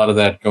 has a lot of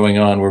that going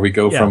on, where we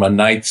go from a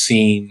night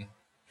scene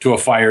to a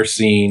fire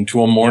scene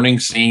to a morning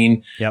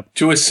scene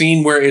to a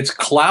scene where it's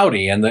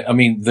cloudy, and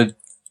the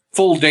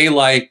full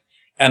daylight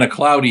and a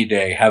cloudy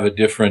day have a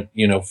different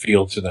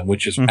feel to them,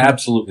 which is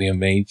absolutely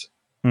amazing.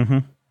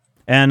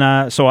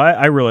 And so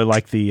I really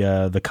like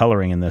the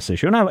coloring in this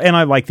issue, and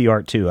I like the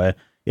art too.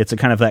 It's a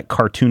kind of that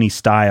cartoony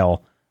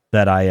style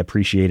that I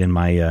appreciate in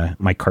my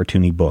my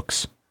cartoony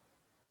books.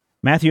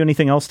 Matthew,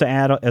 anything else to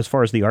add as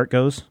far as the art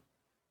goes?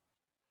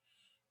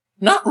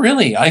 Not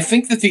really. I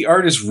think that the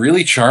art is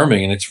really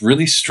charming, and it's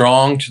really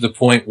strong to the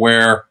point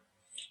where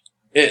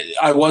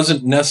I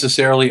wasn't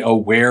necessarily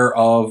aware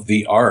of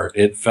the art.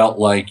 It felt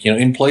like,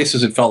 in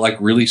places it felt like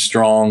really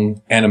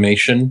strong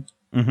animation.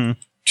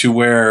 To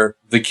where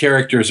the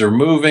characters are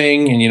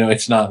moving, and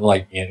it's not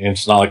like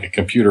a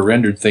computer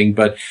rendered thing,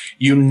 but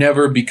you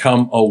never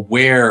become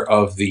aware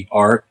of the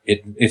art.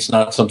 It's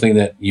not something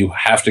that you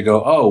have to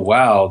go, oh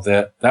wow,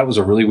 that was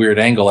a really weird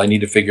angle, I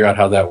need to figure out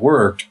how that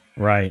worked.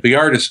 Right. The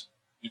art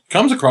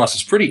comes across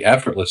as pretty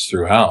effortless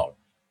throughout.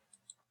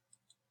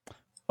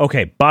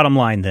 Okay, bottom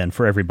line then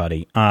for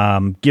everybody.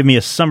 Give me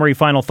a summary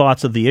final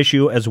thoughts of the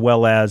issue, as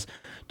well as,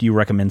 do you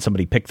recommend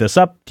somebody pick this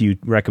up? Do you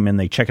recommend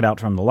they check it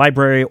out from the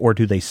library, or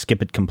do they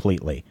skip it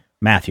completely?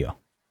 Matthew.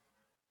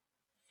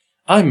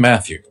 I'm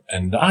Matthew,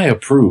 and I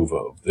approve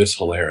of this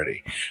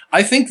hilarity.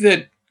 I think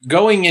that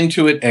going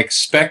into it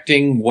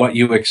expecting what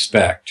you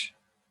expect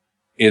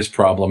is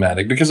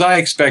problematic, because I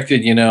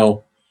expected,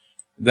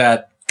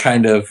 that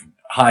kind of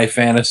high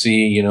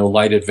fantasy,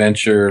 light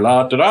adventure,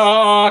 la da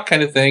da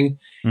kind of thing.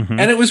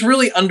 And it was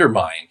really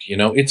undermined.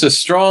 It's a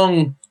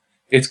strong,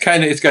 it's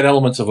got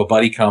elements of a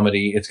buddy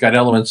comedy. It's got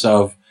elements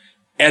of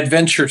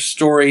adventure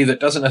story that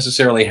doesn't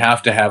necessarily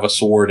have to have a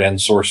sword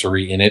and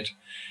sorcery in it.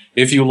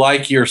 If you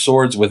like your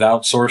swords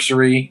without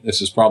sorcery,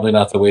 this is probably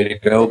not the way to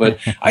go, but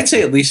I'd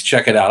say at least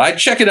check it out. I'd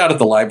check it out at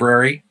the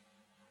library,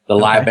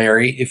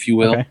 library, if you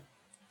will,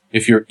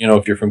 if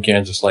you're from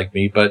Kansas like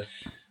me, but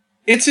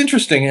it's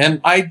interesting.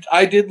 And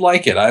I did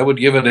like it. I would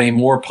give it a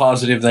more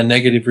positive than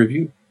negative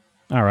review.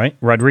 All right.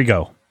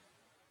 Rodrigo.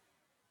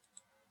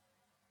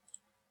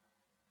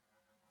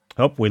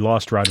 Oh, we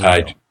lost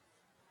Rodrigo.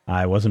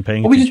 I wasn't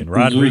paying attention.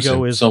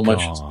 Rodrigo is so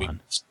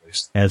gone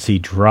as he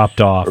dropped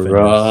off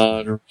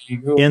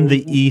in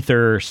the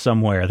ether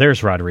somewhere.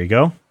 There's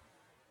Rodrigo.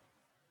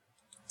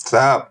 What's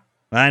up?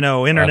 I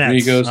know,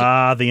 internets.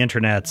 The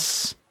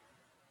internets.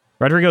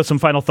 Rodrigo, some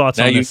final thoughts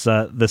on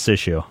this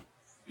issue.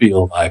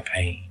 Feel my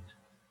pain.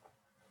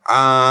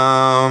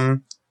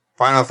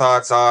 Final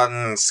thoughts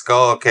on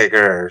Skull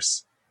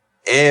Kickers.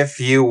 If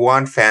you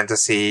want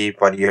fantasy,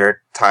 but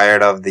you're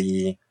tired of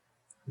the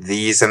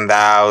these and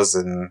thous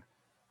and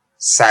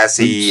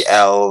sassy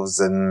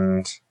elves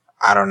and,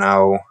 I don't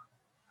know,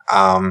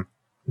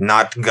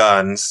 not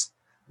guns,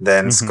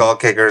 then Skull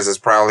Kickers is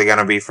probably going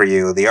to be for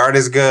you. The art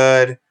is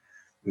good.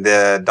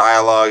 The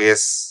dialogue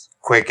is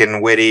quick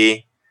and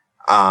witty.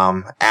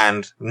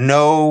 And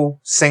no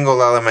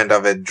single element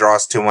of it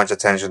draws too much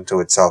attention to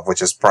itself,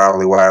 which is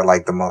probably what I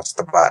like the most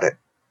about it.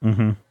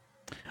 Mm-hmm.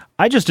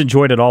 I just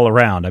enjoyed it all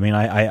around. I mean,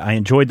 I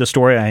enjoyed the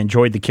story. I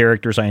enjoyed the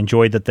characters. I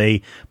enjoyed that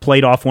they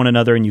played off one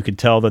another, and you could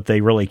tell that they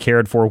really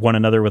cared for one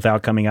another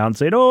without coming out and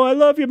saying, "Oh, I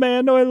love you,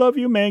 man. No, I love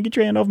you, man. Get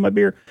your hand off my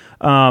beer."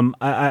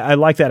 I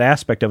like that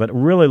aspect of it.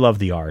 Really loved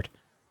the art.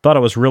 Thought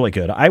it was really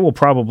good. I will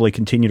probably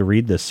continue to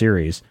read this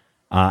series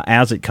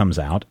as it comes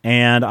out.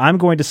 And I'm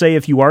going to say,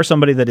 if you are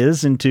somebody that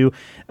is into,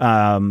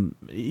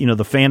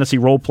 the fantasy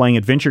role-playing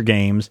adventure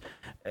games,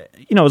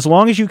 as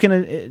long as you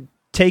can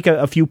take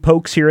a few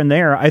pokes here and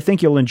there, I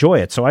think you'll enjoy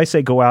it. So I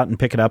say go out and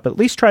pick it up. At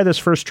least try this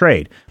first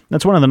trade.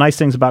 That's one of the nice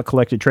things about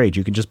collected trades.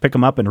 You can just pick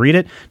them up and read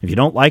it. If you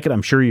don't like it,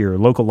 I'm sure your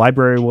local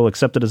library will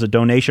accept it as a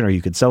donation, or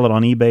you could sell it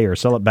on eBay or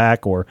sell it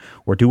back or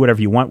do whatever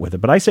you want with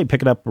it. But I say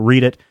pick it up,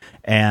 read it,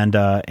 and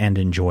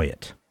enjoy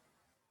it.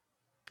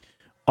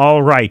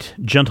 All right,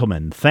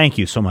 gentlemen, thank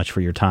you so much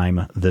for your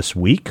time this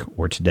week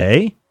or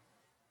today.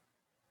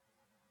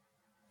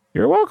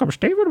 You're welcome,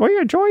 Stephen. We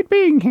enjoyed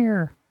being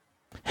here.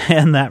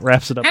 And that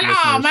wraps it up.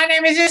 Hello, my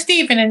name is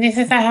Stephen, and this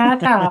is a hot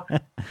dog.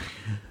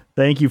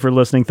 Thank you for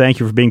listening.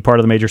 Thank you for being part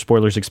of the Major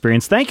Spoilers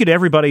experience. Thank you to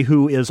everybody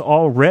who is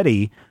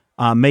already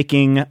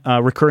making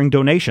recurring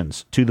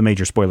donations to the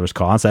Major Spoilers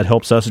cause. That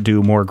helps us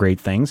do more great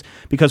things,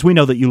 because we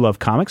know that you love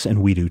comics,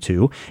 and we do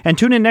too. And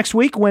tune in next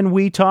week when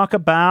we talk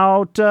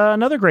about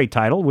another great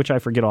title, which I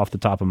forget off the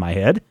top of my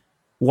head.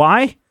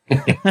 Why?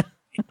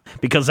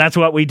 Because that's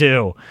what we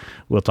do.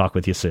 We'll talk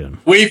with you soon.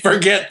 We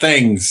forget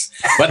things,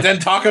 but then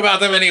talk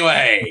about them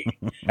anyway.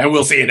 And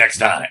we'll see you next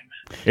time.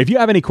 If you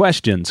have any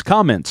questions,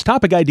 comments,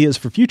 topic ideas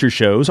for future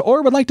shows,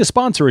 or would like to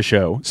sponsor a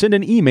show, send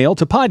an email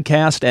to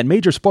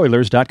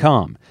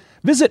podcast@majorspoilers.com.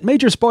 Visit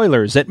Major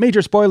Spoilers at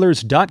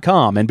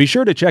majorspoilers.com and be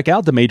sure to check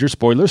out the Major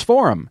Spoilers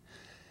Forum.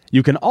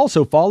 You can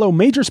also follow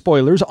Major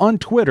Spoilers on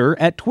Twitter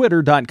at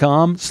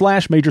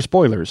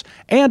twitter.com/majorspoilers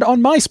and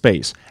on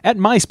MySpace at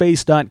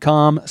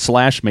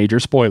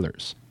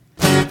myspace.com/majorspoilers.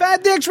 If I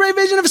had the X-ray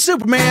vision of a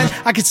Superman,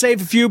 I could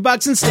save a few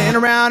bucks and stand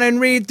around and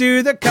read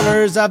through the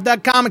covers of the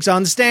comics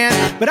on the stand.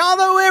 But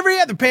although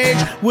every other page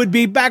would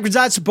be backwards,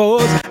 I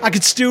suppose, I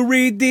could still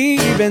read the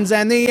evens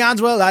and the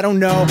odds. Well, I don't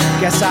know.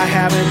 Guess I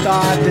haven't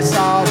thought this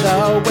all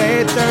the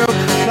way through.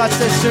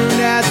 Plus, as soon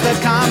as the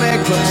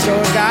comic book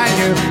store guy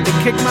knew, he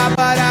kicked my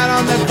butt out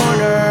on the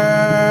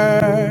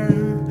corner.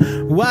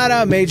 What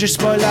a major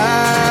spoiler.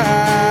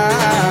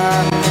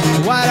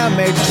 What a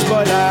major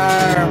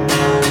spoiler.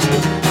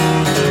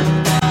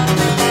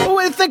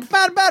 Think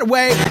about a better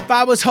way. If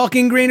I was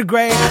hulking green or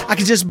gray, I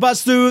could just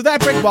bust through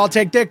that brick wall,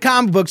 take their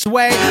comic books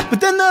away. But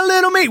then the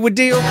little meat would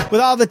deal with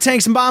all the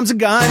tanks and bombs and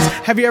guns.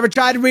 Have you ever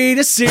tried to read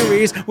a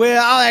series with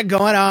all that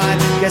going on?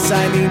 Guess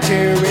I need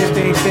to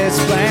rethink this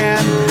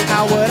plan.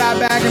 How would I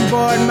back and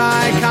board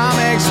my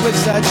comics with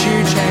such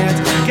huge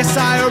hands? Guess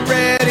I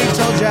already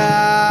told ya.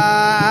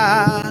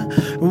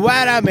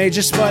 What a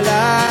major spoiler.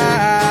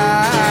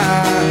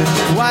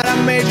 What a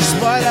major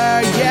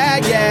spoiler. Yeah,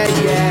 yeah,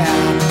 yeah.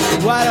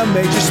 What a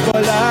major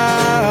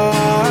spoiler.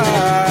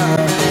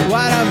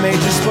 What a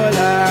major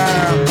spoiler.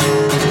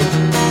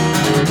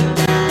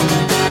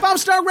 If I'm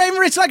stark raving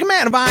rich like a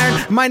man of iron,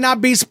 I might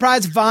not be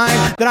surprised to find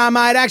that I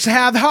might actually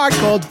have the heart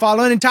cold to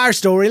follow an entire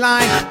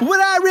storyline. But would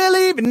I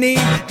really even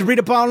need to read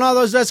up on all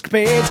those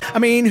escapades? I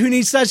mean, who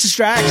needs such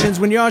distractions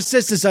when your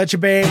sister's such a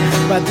babe?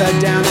 But the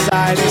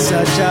downside is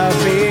such a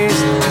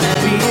beast,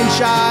 being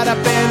shot up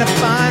in a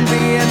fun,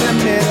 be in the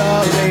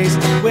Middle East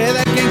with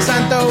a gang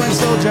sign throwing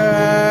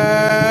soldier.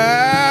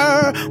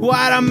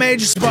 What a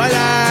major spoiler.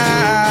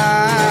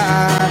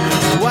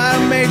 What a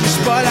major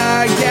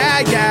spoiler. Yeah,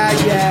 yeah,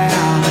 yeah.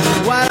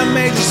 What a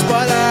major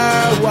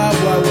spoiler. Whoa,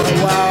 whoa,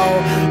 whoa,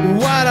 whoa.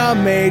 What a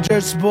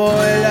major spoiler.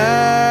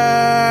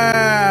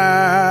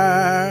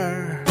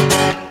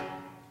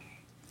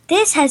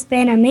 This has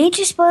been a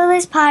Major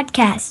Spoilers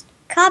podcast.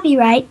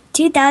 Copyright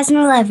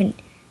 2011.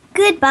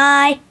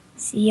 Goodbye.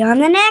 See you on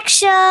the next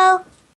show.